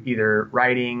into either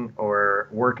writing or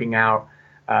working out.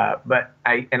 But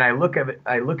I look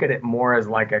at it more as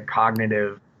like a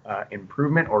cognitive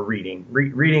improvement, or reading,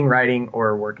 writing,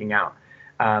 or working out.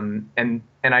 And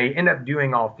I end up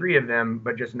doing all 3 of them,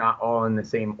 but just not all in the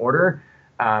same order.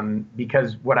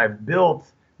 Because what I've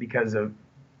built, because of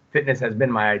fitness has been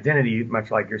my identity,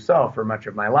 much like yourself, for much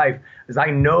of my life, is I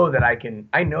know that I can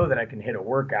hit a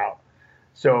workout.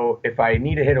 So if I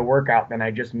need to hit a workout, then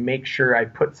I just make sure I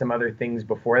put some other things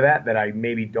before that I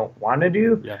maybe don't want to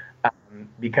do.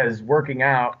 Because working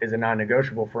out is a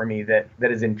non-negotiable for me that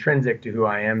is intrinsic to who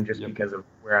I am, just because of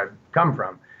where I've come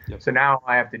from. So now all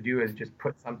I have to do is just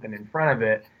put something in front of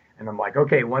it, and I'm like,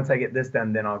 okay, once I get this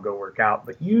done, then I'll go work out.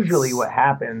 But usually what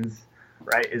happens,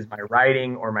 right, is my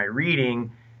writing or my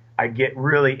reading, I get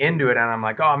really into it, and I'm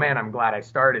like, oh man, I'm glad I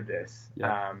started this.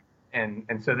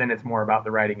 And so then it's more about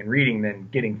the writing and reading than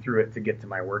getting through it to get to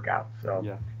my workout. So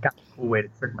kind of a cool way to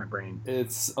trick my brain.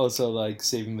 It's also like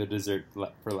saving the dessert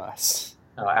for last.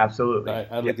 Oh, absolutely.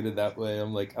 I look at it that way.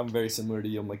 I'm like, I'm very similar to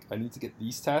you. I'm like, I need to get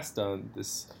these tasks done.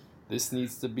 This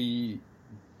needs to be,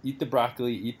 eat the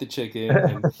broccoli, eat the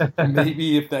chicken, and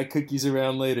maybe if that cookie's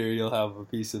around later, you'll have a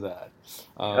piece of that.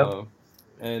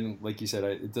 And like you said,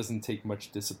 it doesn't take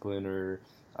much discipline or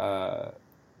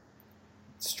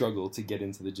struggle to get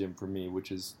into the gym for me,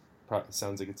 which is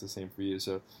sounds like it's the same for you.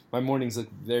 So my mornings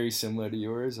look very similar to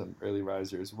yours. I'm early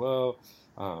riser as well.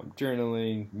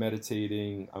 Journaling,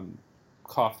 meditating,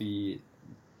 coffee,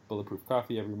 bulletproof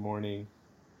coffee every morning.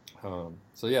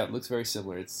 So yeah, it looks very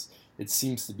similar. It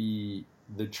seems to be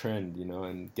the trend,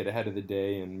 and get ahead of the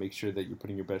day and make sure that you're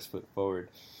putting your best foot forward.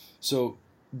 So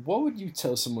what would you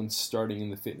tell someone starting in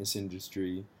the fitness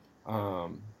industry,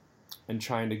 and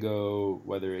trying to go,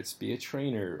 whether it's be a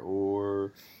trainer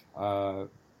or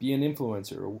be an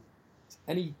influencer or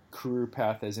any career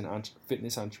path as a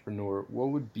fitness entrepreneur? What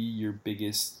would be your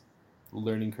biggest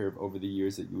learning curve over the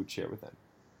years that you would share with them?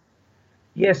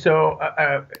 Yeah, so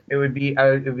it would be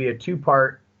a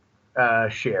 2-part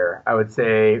share. I would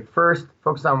say, first,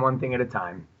 focus on one thing at a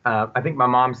time. I think my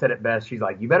mom said it best. She's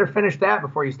like, you better finish that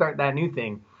before you start that new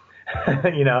thing,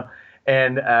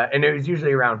 And it was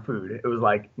usually around food. It was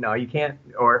like, no, you can't,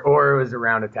 or it was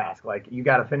around a task. Like, you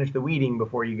got to finish the weeding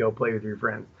before you go play with your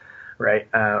friends, right?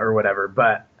 Or whatever.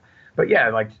 But yeah,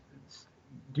 like,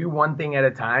 do one thing at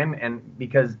a time. And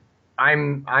because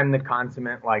I'm the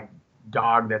consummate, like,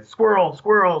 dog that's squirrel,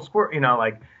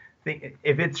 like,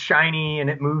 if it's shiny and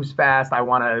it moves fast, I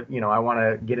want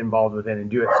to get involved with it and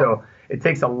do it. So it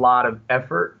takes a lot of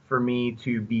effort for me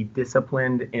to be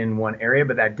disciplined in one area,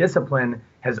 but that discipline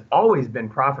has always been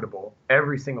profitable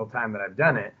every single time that I've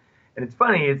done it. And it's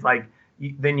funny, it's like,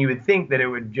 then you would think that it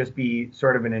would just be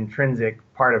sort of an intrinsic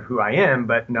part of who I am,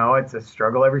 but no, it's a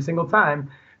struggle every single time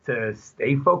to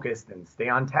stay focused and stay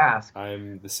on task.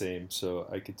 I'm the same, so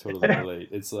I could totally relate.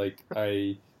 It's like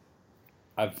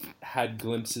I've had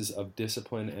glimpses of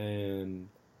discipline and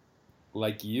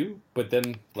like you, but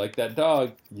then like that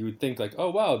dog, you would think like, oh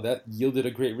wow, that yielded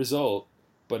a great result.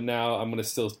 But now I'm gonna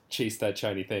still chase that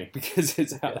shiny thing because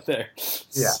it's Yeah. out there.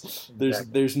 Yeah. There's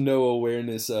Exactly. there's no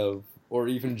awareness of, or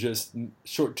even just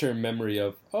short-term memory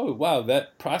of, oh wow,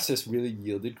 that process really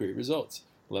yielded great results.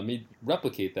 Let me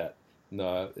replicate that.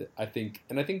 No, I think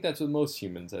that's with most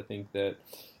humans. I think that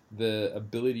the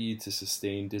ability to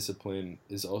sustain discipline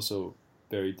is also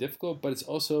very difficult, but it's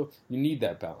also, you need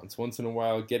that balance once in a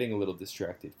while, getting a little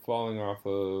distracted, falling off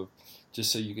of,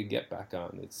 just so you can get back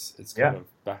on. It's kind Yeah.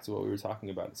 of back to what we were talking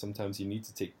about. Sometimes you need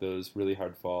to take those really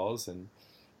hard falls, and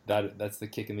that's the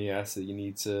kick in the ass that you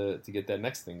need to get that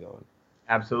next thing going.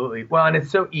 Absolutely. Well, and it's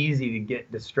so easy to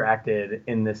get distracted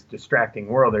in this distracting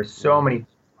world. There's so Mm-hmm. many things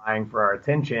vying for our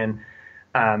attention,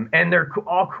 and they're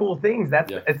all cool things.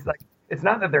 Yeah. It's like it's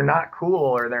not that they're not cool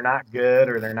or they're not good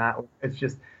or they're not. It's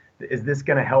just, is this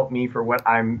going to help me for what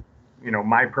I'm,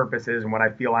 my purpose is and what I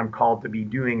feel I'm called to be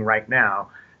doing right now?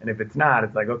 And if it's not,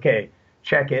 it's like, okay,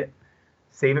 check it,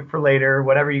 save it for later,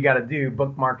 whatever you got to do,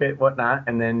 bookmark it, whatnot,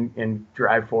 and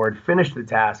drive forward, finish the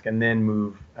task, and then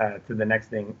move to the next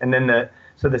thing. And then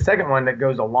the second one that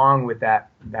goes along with that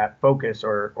focus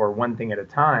or one thing at a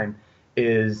time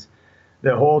is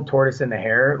the whole tortoise and the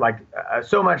hare. Like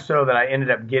so much so that I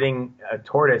ended up getting a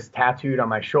tortoise tattooed on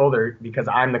my shoulder because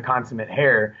I'm the consummate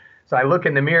hare. So I look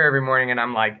in the mirror every morning and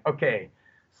I'm like, okay,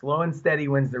 slow and steady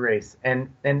wins the race. And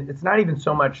it's not even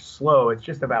so much slow; it's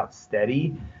just about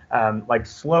steady. Like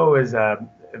slow is a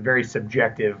very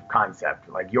subjective concept.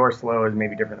 Like your slow is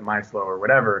maybe different than my slow or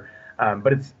whatever.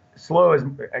 But it's slow is,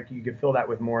 you could fill that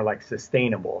with more like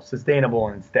sustainable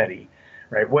and steady,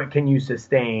 right? What can you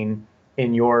sustain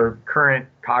in your current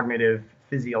cognitive,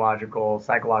 physiological,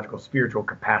 psychological, spiritual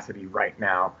capacity right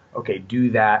now? Okay, do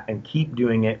that and keep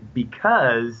doing it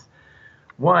because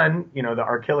one, the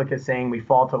Archilochus saying we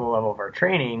fall to the level of our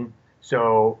training.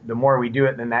 So the more we do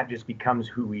it, then that just becomes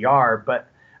who we are. But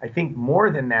I think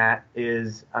more than that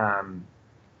is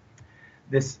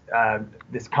this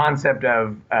concept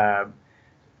of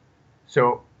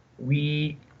so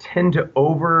we tend to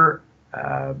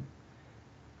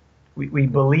we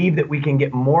believe that we can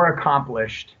get more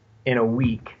accomplished in a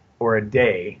week or a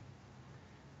day,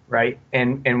 right?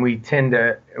 And we tend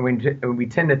to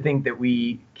think that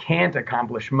we can't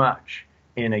accomplish much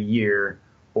in a year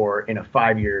or in a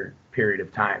 5 year period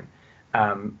of time.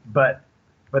 But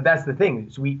that's the thing,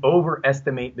 is we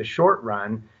overestimate the short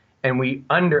run and we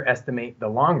underestimate the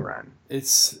long run.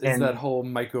 It's that And whole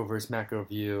micro versus macro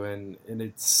view, and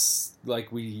it's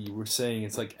like we were saying,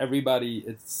 it's like everybody,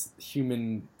 it's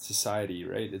human society,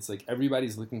 right? It's like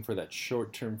everybody's looking for that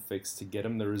short term fix to get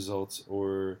them the results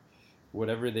or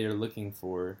whatever they are looking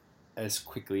for as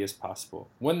quickly as possible.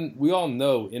 When we all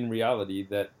know in reality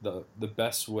that the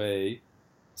best way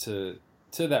to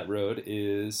that road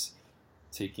is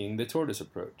taking the tortoise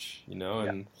approach, yeah,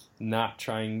 and not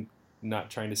trying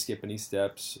to skip any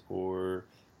steps or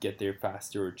get there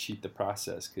faster or cheat the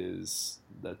process, because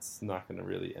that's not going to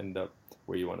really end up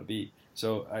where you want to be.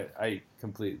 So I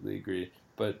completely agree,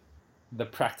 but the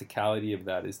practicality of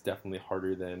that is definitely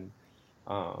harder than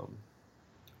um,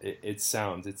 it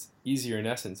sounds. It's easier in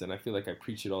essence, and I feel like I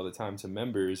preach it all the time to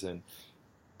members and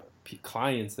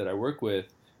clients that I work with,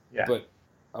 yeah. but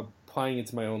applying it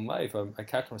to my own life, I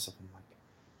catch myself. I'm like,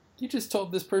 you just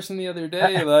told this person the other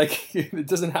day, like it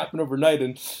doesn't happen overnight,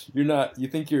 and you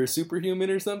think you're a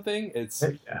superhuman or something.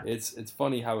 Yeah, It's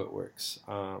funny how it works.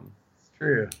 it's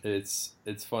true. It's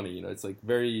funny, it's like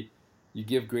very, you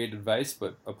give great advice,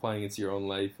 but applying it to your own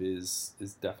life is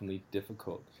definitely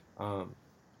difficult.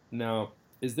 Now,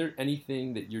 is there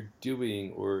anything that you're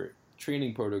doing, or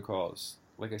training protocols,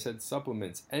 like I said,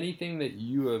 supplements, anything that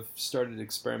you have started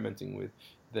experimenting with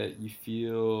that you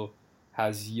feel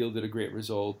has yielded a great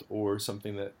result, or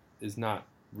something that is not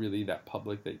really that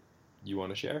public that you want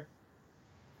to share?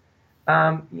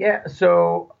 Yeah,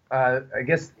 so I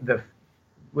guess the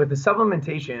with the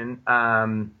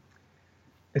supplementation,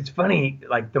 it's funny,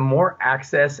 like the more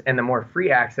access and the more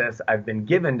free access I've been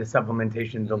given to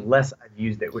supplementation, the Mm-hmm. less I've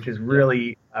used it, which is Yeah.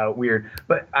 really weird.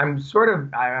 But I'm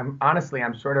honestly,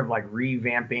 I'm sort of like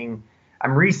revamping,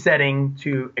 I'm resetting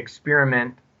to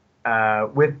experiment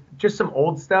with just some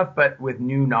old stuff, but with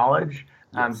new knowledge.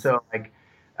 Yes. So like,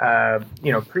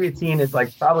 creatine is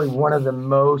like probably one of the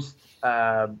most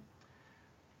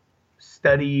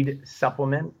studied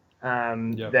supplement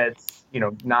Yep. that's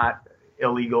not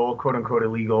illegal, quote unquote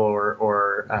illegal,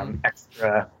 or Mm-hmm.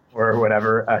 extra or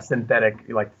whatever, synthetic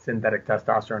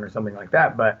testosterone or something like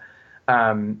that. But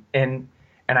and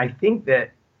I think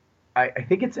that I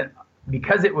think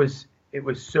because it was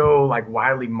so like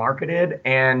widely marketed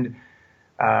and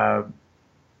uh,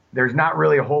 there's not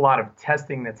really a whole lot of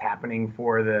testing that's happening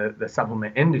for the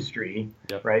supplement industry,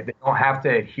 Yep. right? They don't have to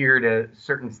adhere to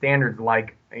certain standards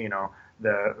like,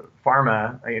 the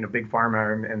pharma, big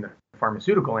pharma and the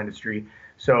pharmaceutical industry.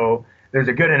 So there's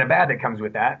a good and a bad that comes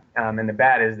with that. And the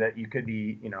bad is that you could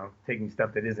be, taking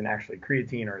stuff that isn't actually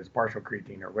creatine or is partial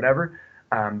creatine or whatever.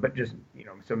 But just,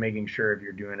 so making sure if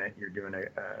you're doing it, you're doing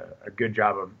a good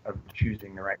job of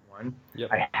choosing the right one.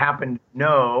 Yep. I happen to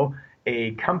know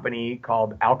a company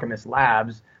called Alchemist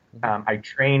Labs. I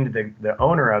trained the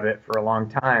owner of it for a long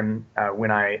time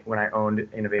when I owned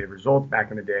Innovative Results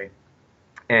back in the day,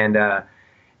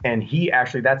 and he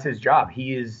actually, that's his job.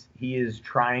 He is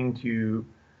trying to,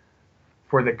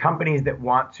 for the companies that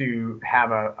want to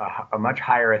have a much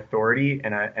higher authority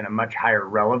and a much higher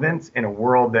relevance in a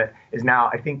world that is now,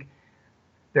 I think,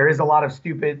 there is a lot of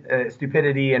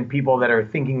stupidity and people that are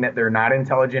thinking that they're not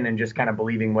intelligent and just kind of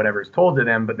believing whatever's told to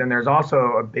them. But then there's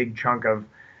also a big chunk of,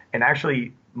 and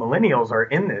actually millennials are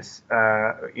in this,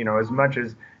 as much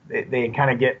as they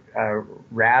kind of get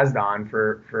razzed on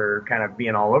for kind of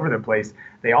being all over the place.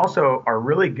 They also are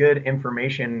really good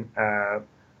information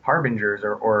harbingers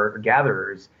or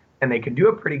gatherers, and they can do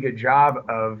a pretty good job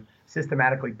of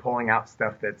systematically pulling out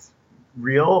stuff that's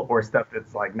real or stuff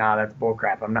that's like, nah, that's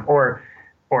bullcrap. I'm not,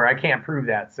 or I can't prove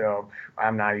that, so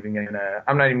I'm not even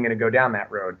gonna go down that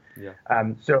road. Yeah.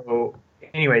 So,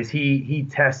 anyways, he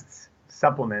tests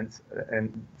supplements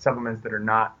and supplements that are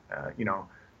not,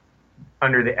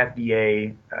 under the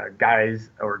FDA guys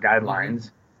or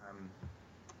guidelines,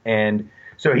 and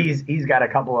so he's got a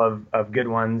couple of good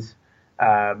ones,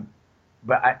 but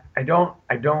I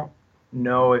don't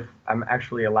know if I'm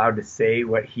actually allowed to say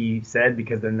what he said,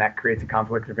 because then that creates a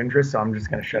conflict of interest. So I'm just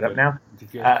going to shut up now.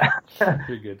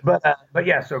 You're good. But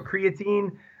yeah, so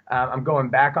creatine, I'm going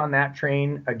back on that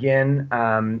train again.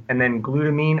 And then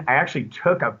glutamine, I actually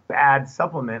took a bad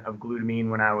supplement of glutamine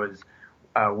when I was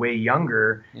way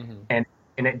younger, and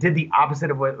it did the opposite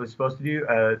of what it was supposed to do.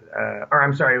 Or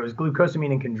I'm sorry, it was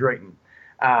glucosamine and chondroitin.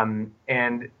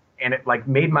 And it like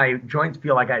made my joints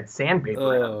feel like I had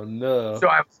sandpaper in them. Oh no! So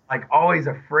I was like always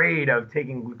afraid of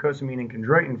taking glucosamine and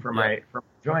chondroitin for my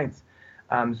joints.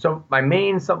 So my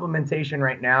main supplementation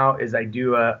right now is I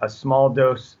do a small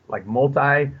dose like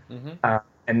multi,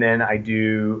 and then I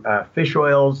do fish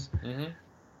oils,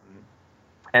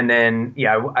 and then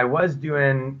I was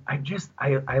doing. I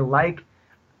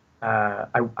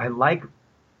like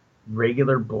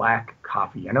regular black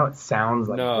coffee. I know it sounds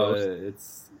like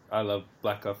gross. I love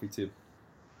black coffee too.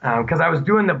 Because I was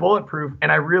doing the bulletproof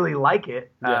and I really like it.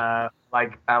 Yeah.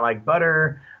 I like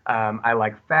butter. I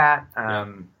like fat.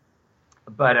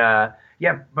 But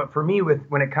for me,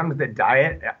 when it comes to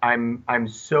diet, I'm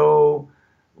so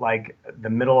like the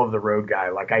middle of the road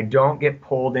guy. Like I don't get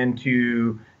pulled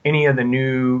into any of the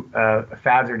new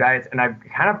fads or diets, and I've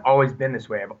kind of always been this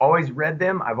way. I've always read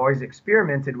them. I've always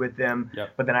experimented with them.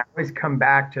 But then I always come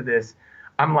back to this.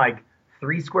 I'm like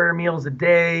 3 square meals a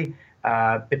day.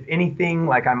 If anything,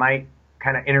 like I might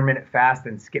kind of intermittent fast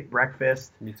and skip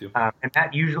breakfast. Me too. And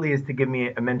that usually is to give me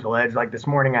a mental edge. Like this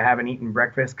morning, I haven't eaten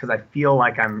breakfast because I feel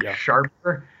like I'm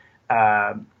sharper.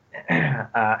 And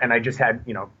I just had,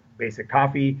 basic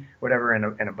coffee, whatever,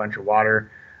 and a bunch of water.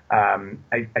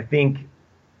 I think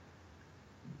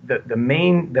the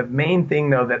main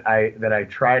thing though that I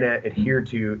try to adhere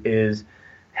to is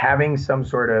having some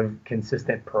sort of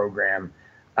consistent program.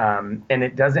 And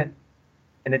it doesn't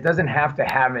have to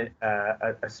have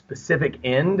a specific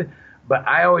end, but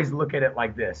I always look at it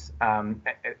like this.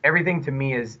 Everything to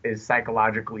me is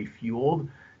psychologically fueled.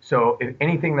 So if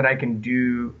anything that I can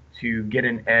do to get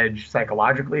an edge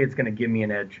psychologically, it's going to give me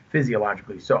an edge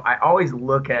physiologically. So I always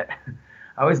look at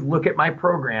my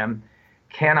program.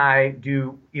 Can I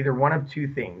do either one of two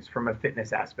things from a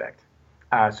fitness aspect?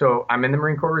 So I'm in the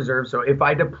Marine Corps Reserve. So if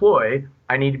I deploy,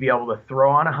 I need to be able to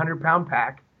throw on a 100-pound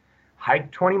pack,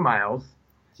 hike 20 miles,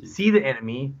 see the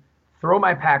enemy, throw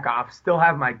my pack off, still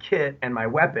have my kit and my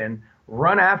weapon,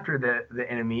 run after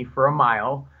the enemy for a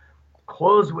mile,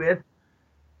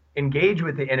 engage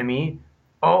with the enemy.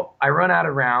 Oh, I run out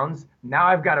of rounds. Now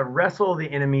I've got to wrestle the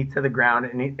enemy to the ground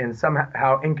and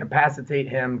somehow incapacitate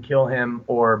him, kill him,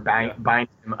 or bind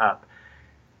him up.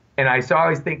 And I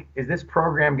always think, is this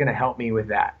program going to help me with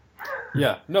that?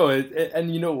 Yeah. No,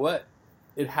 and you know what?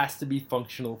 It has to be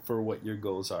functional for what your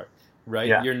goals are, right?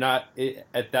 Yeah. You're not,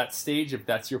 at that stage, if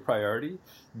that's your priority,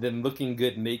 then looking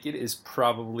good naked is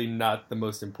probably not the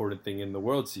most important thing in the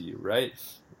world to you, right?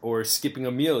 Or skipping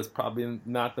a meal is probably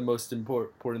not the most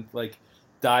important. Like,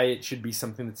 diet should be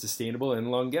something that's sustainable and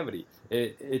longevity.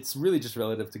 It's really just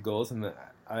relative to goals, and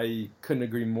I couldn't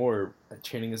agree more.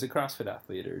 Training as a CrossFit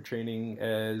athlete or training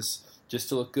as just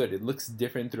to look good. It looks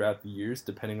different throughout the years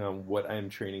depending on what I'm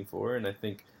training for, and I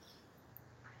think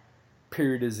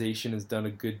periodization has done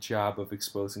a good job of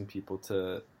exposing people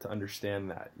to understand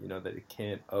that, that it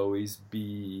can't always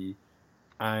be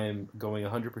I'm going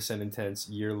 100% intense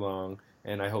year long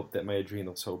and I hope that my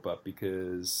adrenals hope up,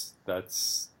 because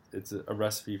it's a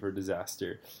recipe for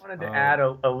disaster. I wanted to add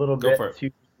a little Go for bit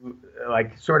it. to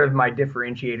like sort of my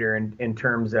differentiator in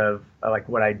terms of like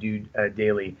what I do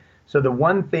daily. So the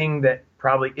one thing that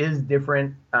probably is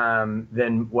different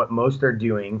than what most are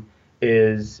doing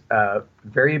is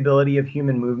variability of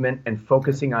human movement and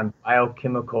focusing on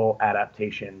biochemical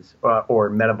adaptations or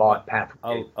metabolic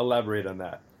pathways. I'll elaborate on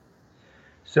that.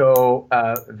 So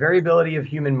variability of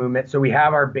human movement. So we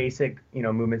have our basic,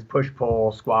 movements: push,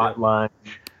 pull, squat, Yep.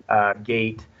 lunge,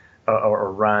 gait,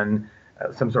 or run,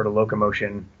 some sort of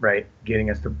locomotion, right, getting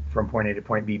us from point A to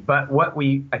point B. But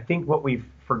I think what we've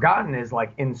forgotten is,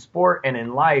 like, in sport and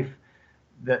in life,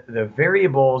 the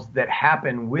variables that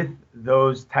happen with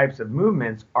those types of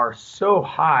movements are so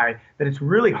high that it's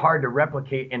really hard to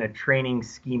replicate in a training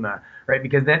schema, right?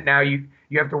 Because then now you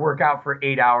have to work out for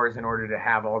 8 hours in order to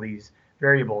have all these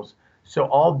variables. So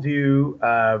I'll do,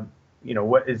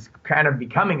 what is kind of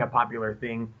becoming a popular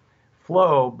thing,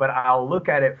 flow, but I'll look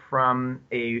at it from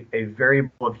a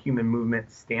variable of human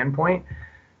movement standpoint.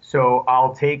 So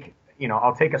I'll take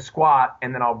a squat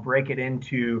and then I'll break it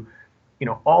into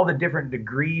all the different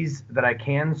degrees that I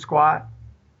can squat,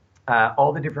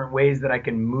 all the different ways that I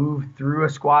can move through a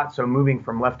squat. So moving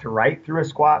from left to right through a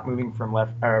squat, moving from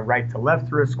right to left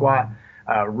through a squat,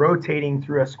 rotating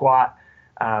through a squat,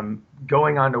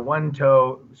 going onto one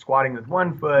toe, squatting with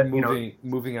one foot.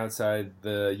 Moving outside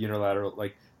the unilateral,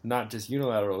 like not just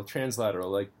unilateral,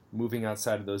 translateral, like moving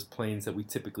outside of those planes that we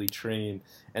typically train.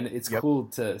 And it's Yep. cool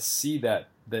to see that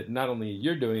not only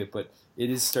you're doing it, but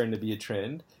it is starting to be a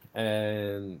trend.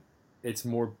 And it's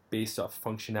more based off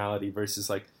functionality versus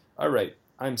like, all right,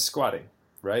 I'm squatting,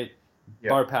 right? Yep.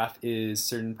 Bar path is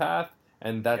certain path,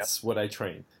 and that's what I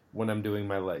train when I'm doing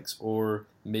my legs. Or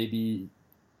maybe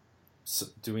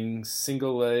doing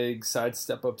single leg side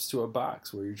step ups to a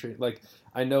box where you're training. Like,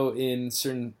 I know in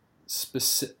certain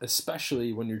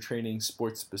especially when you're training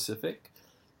sports specific,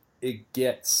 you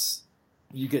get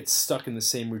stuck in the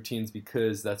same routines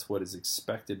because that's what is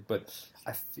expected. But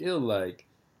I feel like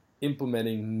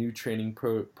implementing new training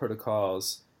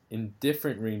protocols in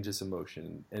different ranges of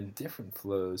motion and different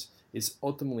flows is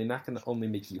ultimately not going to only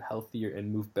make you healthier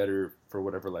and move better for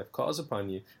whatever life calls upon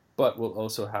you, but will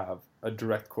also have a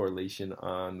direct correlation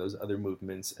on those other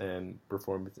movements and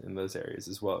performance in those areas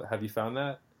as well. Have you found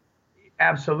that?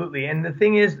 Absolutely. And the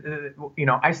thing is,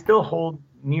 I still hold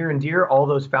near and dear all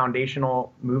those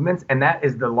foundational movements, and that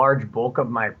is the large bulk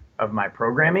of my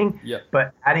programming. Yep.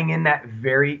 But adding in that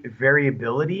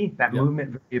variability, that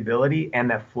movement variability,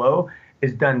 and that flow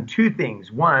is done two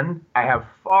things. One, I have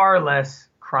far less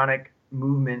chronic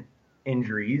movement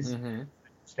injuries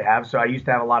to have. So I used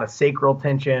to have a lot of sacral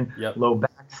tension, low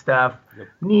back stuff,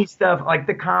 knee stuff, like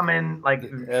the common, like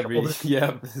shoulders,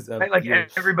 right? Like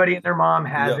everybody and their mom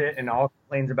has it and all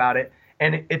complains about it,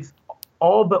 and it's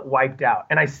all but wiped out.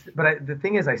 And the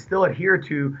thing is, I still adhere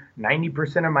to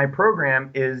 90% of my program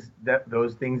is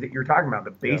those things that you're talking about,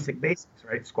 the basics,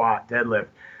 right? Squat, deadlift,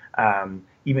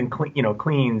 even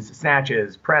cleans,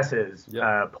 snatches, presses,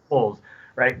 pulls,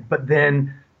 right? But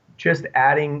then just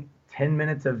adding 10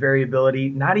 minutes of variability,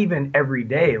 not even every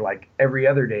day, like every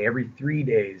other day, every 3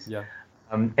 days,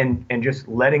 and just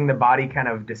letting the body kind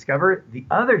of discover it. The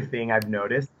other thing I've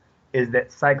noticed is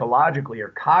that psychologically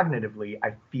or cognitively,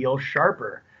 I feel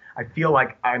sharper. I feel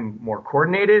like I'm more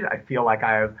coordinated. I feel like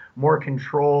I have more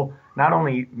control, not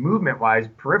only movement-wise,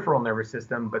 peripheral nervous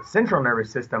system, but central nervous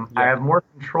system. I have more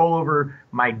control over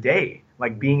my day,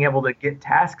 like being able to get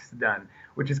tasks done,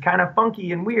 which is kind of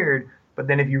funky and weird. But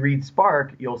then if you read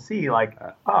Spark, you'll see like,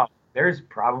 there's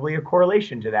probably a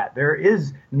correlation to that. There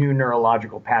is new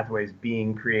neurological pathways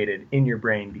being created in your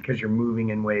brain because you're moving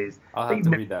in ways. I'll have to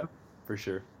read that for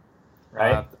sure.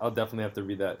 Right? I'll definitely have to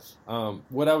read that.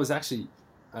 What I was actually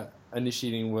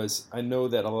initiating was, I know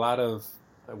that a lot of,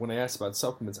 when I asked about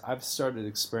supplements, I've started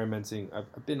experimenting.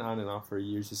 I've been on and off for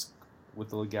years just with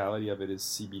the legality of it is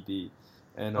CBD.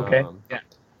 And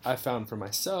I found for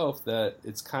myself that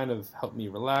it's kind of helped me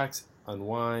relax,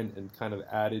 unwind, and kind of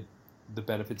added the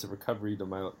benefits of recovery to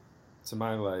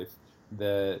my life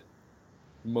that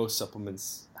most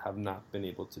supplements have not been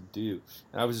able to do.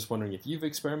 And I was just wondering if you've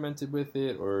experimented with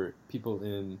it, or people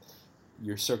in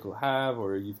your circle have,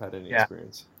 or you've had any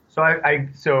experience.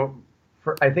 So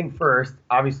I think first,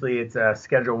 obviously, it's a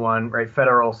Schedule One, right?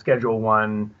 Federal Schedule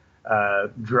One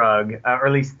drug, or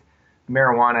at least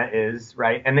marijuana is,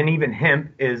 right? And then even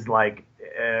hemp is like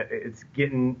it's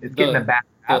getting a The bad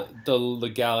rap. the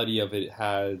legality of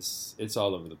it's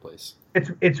all over the place.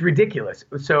 It's ridiculous.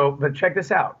 So, but check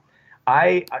this out.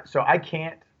 I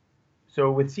can't. So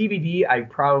with CBD, I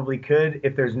probably could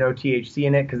if there's no THC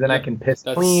in it, because then I Yep. can piss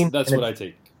That's clean, that's and what I it's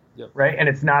take. Yep. right, and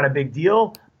it's not a big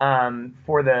deal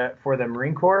for the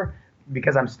Marine Corps,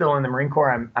 because I'm still in the Marine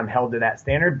Corps. I'm held to that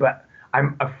standard, but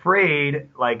I'm afraid,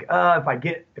 like, if I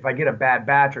get a bad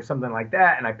batch or something like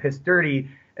that, and I piss dirty,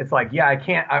 it's like, yeah, I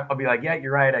can't. I'll be like, yeah,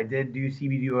 you're right. I did do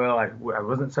CBD oil. I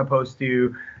wasn't supposed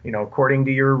to, according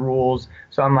to your rules.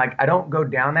 So I'm like, I don't go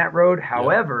down that road. Yeah.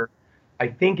 However, I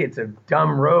think it's a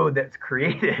dumb road that's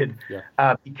created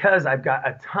Yeah. because I've got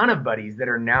a ton of buddies that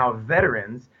are now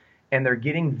veterans, and they're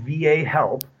getting VA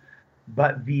help,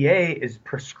 but VA is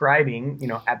prescribing,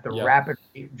 at the Yep. rapid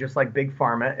rate, just like Big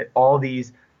Pharma, all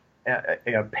these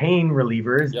pain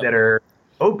relievers Yep. that are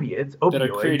opiates, That are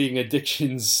opioids. creating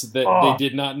addictions that they Oh,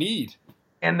 did not need.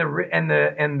 and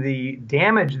the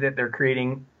damage that they're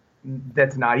creating,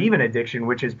 that's not even addiction,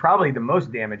 which is probably the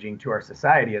most damaging to our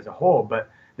society as a whole, but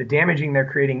the damaging they're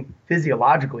creating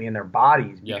physiologically in their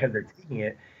bodies Yeah. because they're taking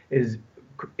it is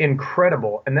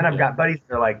incredible. And then I've Yeah. got buddies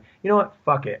that are like, you know what,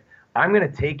 fuck it, I'm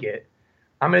gonna take it.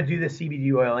 I'm gonna do the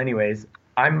CBD oil anyways.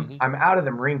 I'm Hmm. I'm out of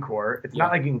the Marine Corps. It's Yeah.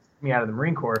 not like you can get me out of the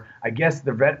Marine Corps. I guess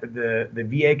the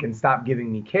VA can stop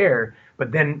giving me care,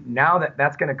 but then now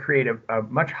that's going to create a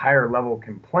much higher level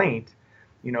complaint,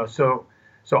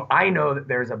 so I know that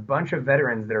there's a bunch of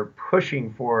veterans that are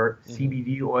pushing for Hmm.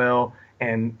 CBD oil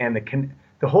and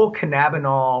the whole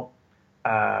cannabinol.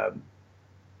 Uh,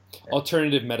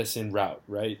 Alternative medicine route,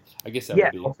 right? I guess that yeah,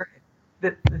 would be.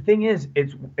 the thing is,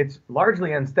 it's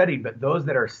largely unstudied, but those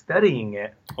that are studying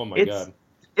it, Oh my it's God.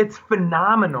 it's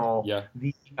phenomenal, Yeah.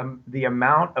 the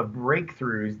amount of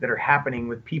breakthroughs that are happening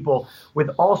with people with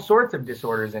all sorts of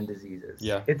disorders and diseases.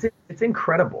 Yeah. It's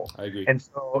incredible. I agree. And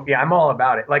so, yeah, I'm all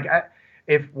about it. Like,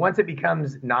 if once it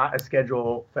becomes not a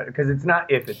schedule, because it's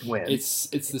not if, it's when. It's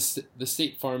the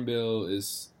state farm bill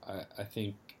is I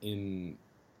think in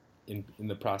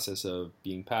the process of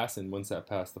being passed, and once that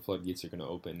passed, the floodgates are going to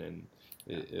open, and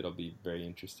it'll be very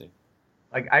interesting.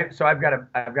 Like, I've got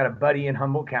a buddy in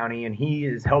Humboldt County, and he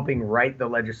is helping write the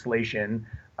legislation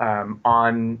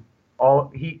on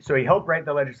he helped write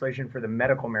the legislation for the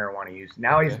medical marijuana use.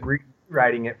 Now he's Okay.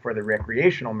 rewriting it for the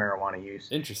recreational marijuana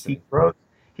use. Interesting.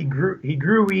 He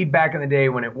grew weed back in the day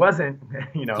when it wasn't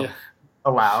Yeah.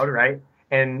 allowed, right?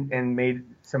 And made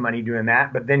some money doing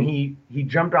that. But then he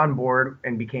jumped on board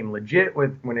and became legit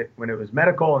when it was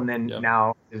medical, and then Yep.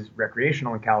 now is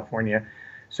recreational in California.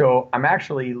 So I'm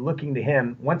actually looking to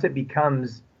him, once it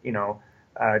becomes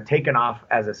taken off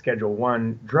as a Schedule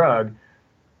One drug.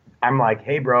 I'm like,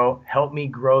 hey, bro, help me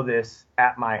grow this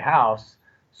at my house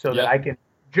so that Yep. I can,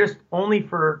 just only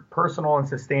for personal and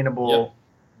sustainable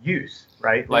use,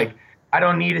 right? Like, I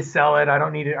don't need to sell it. I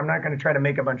don't need it. I'm not going to try to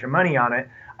make a bunch of money on it.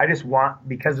 I just want,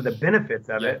 because of the benefits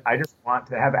of Yep. it, I just want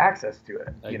to have access to it,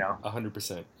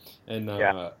 100%. And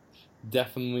Yeah.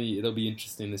 definitely, it'll be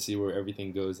interesting to see where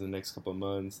everything goes in the next couple of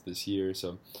months, this year.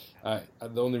 So,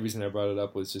 the only reason I brought it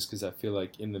up was just because I feel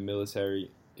like in the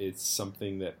military, it's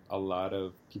something that a lot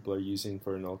of people are using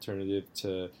for an alternative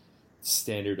to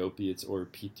standard opiates or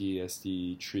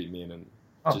PTSD treatment, and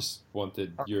Oh, just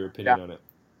wanted oh, your yeah. opinion on it.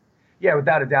 Yeah,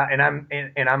 without a doubt, and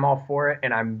I'm all for it,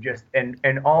 and I'm just and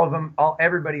all of them,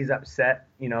 everybody's upset,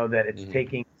 that it's Hmm.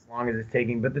 taking as long as it's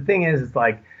taking. But the thing is, it's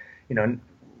like, you know,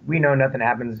 we know nothing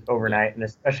happens overnight, and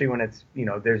especially when it's,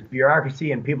 there's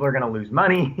bureaucracy and people are going to lose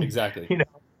money, Exactly.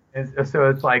 and so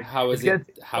it's like How it's is going to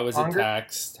it? take How is it longer.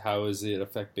 taxed? How does it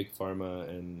affect big pharma?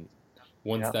 And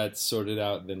once Yeah. that's sorted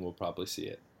out, then we'll probably see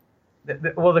it.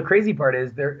 Well, the crazy part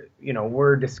is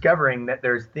we're discovering that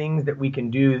there's things that we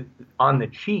can do on the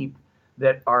cheap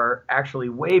that are actually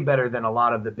way better than a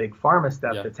lot of the big pharma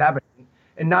stuff Yeah. that's happening.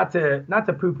 And not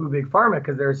to poo-poo big pharma,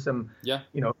 because there's some Yeah.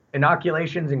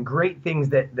 inoculations and great things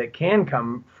that can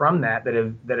come from that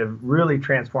have really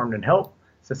transformed and helped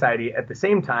society. At the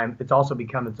same time, it's also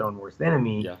become its own worst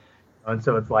enemy. Yeah. And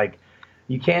so it's like,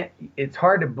 it's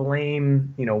hard to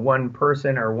blame one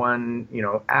person or one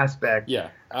aspect. Yeah,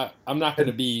 I'm not going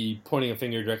to be pointing a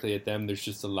finger directly at them. There's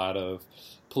just a lot of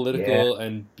political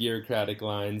and bureaucratic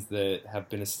lines that have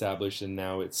been established, and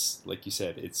now it's, like you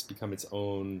said, it's become its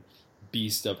own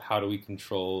beast of how do we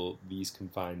control these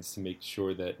confines to make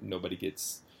sure that nobody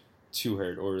gets too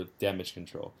hurt, or damage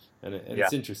control, and Yeah.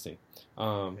 it's interesting.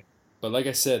 But like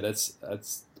I said,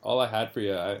 that's all I had for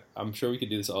you. I'm sure we could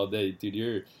do this all day,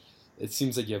 dude. it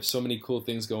seems like you have so many cool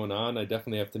things going on. I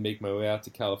definitely have to make my way out to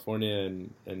California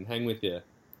and hang with you.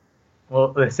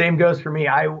 Well, the same goes for me.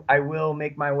 I will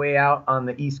make my way out on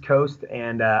the East Coast,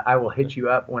 and I will hit you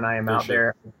up when I am For out sure.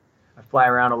 there. I fly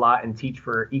around a lot and teach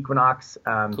for Equinox,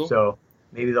 Cool. so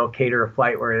maybe they'll cater a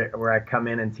flight where I come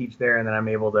in and teach there, and then I'm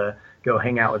able to go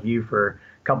hang out with you for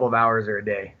a couple of hours or a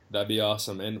day. That'd be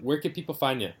awesome. And where can people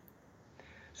find you?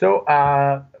 So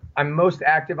I'm most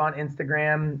active on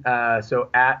Instagram, so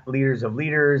at Leaders of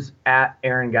Leaders, at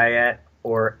Aaron Guyett,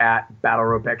 or at Battle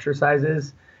Rope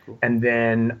Exercises. Cool. And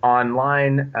then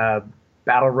online,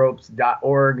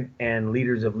 battleropes.org and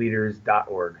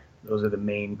leadersofleaders.org. Those are the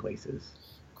main places.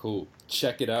 Cool.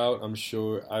 Check it out. I'm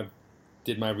sure I've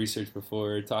did my research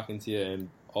before talking to you, and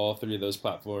all three of those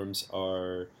platforms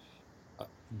are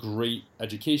great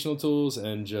educational tools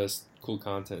and just cool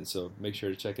content. So make sure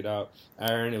to check it out.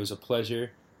 Aaron, it was a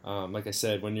pleasure. Like I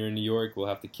said, when you're in New York, we'll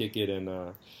have to kick it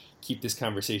and keep this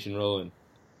conversation rolling.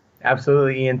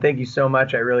 Absolutely, Ian. Thank you so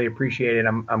much. I really appreciate it.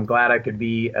 I'm glad I could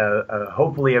be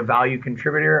hopefully a value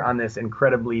contributor on this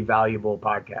incredibly valuable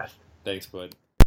podcast. Thanks, bud.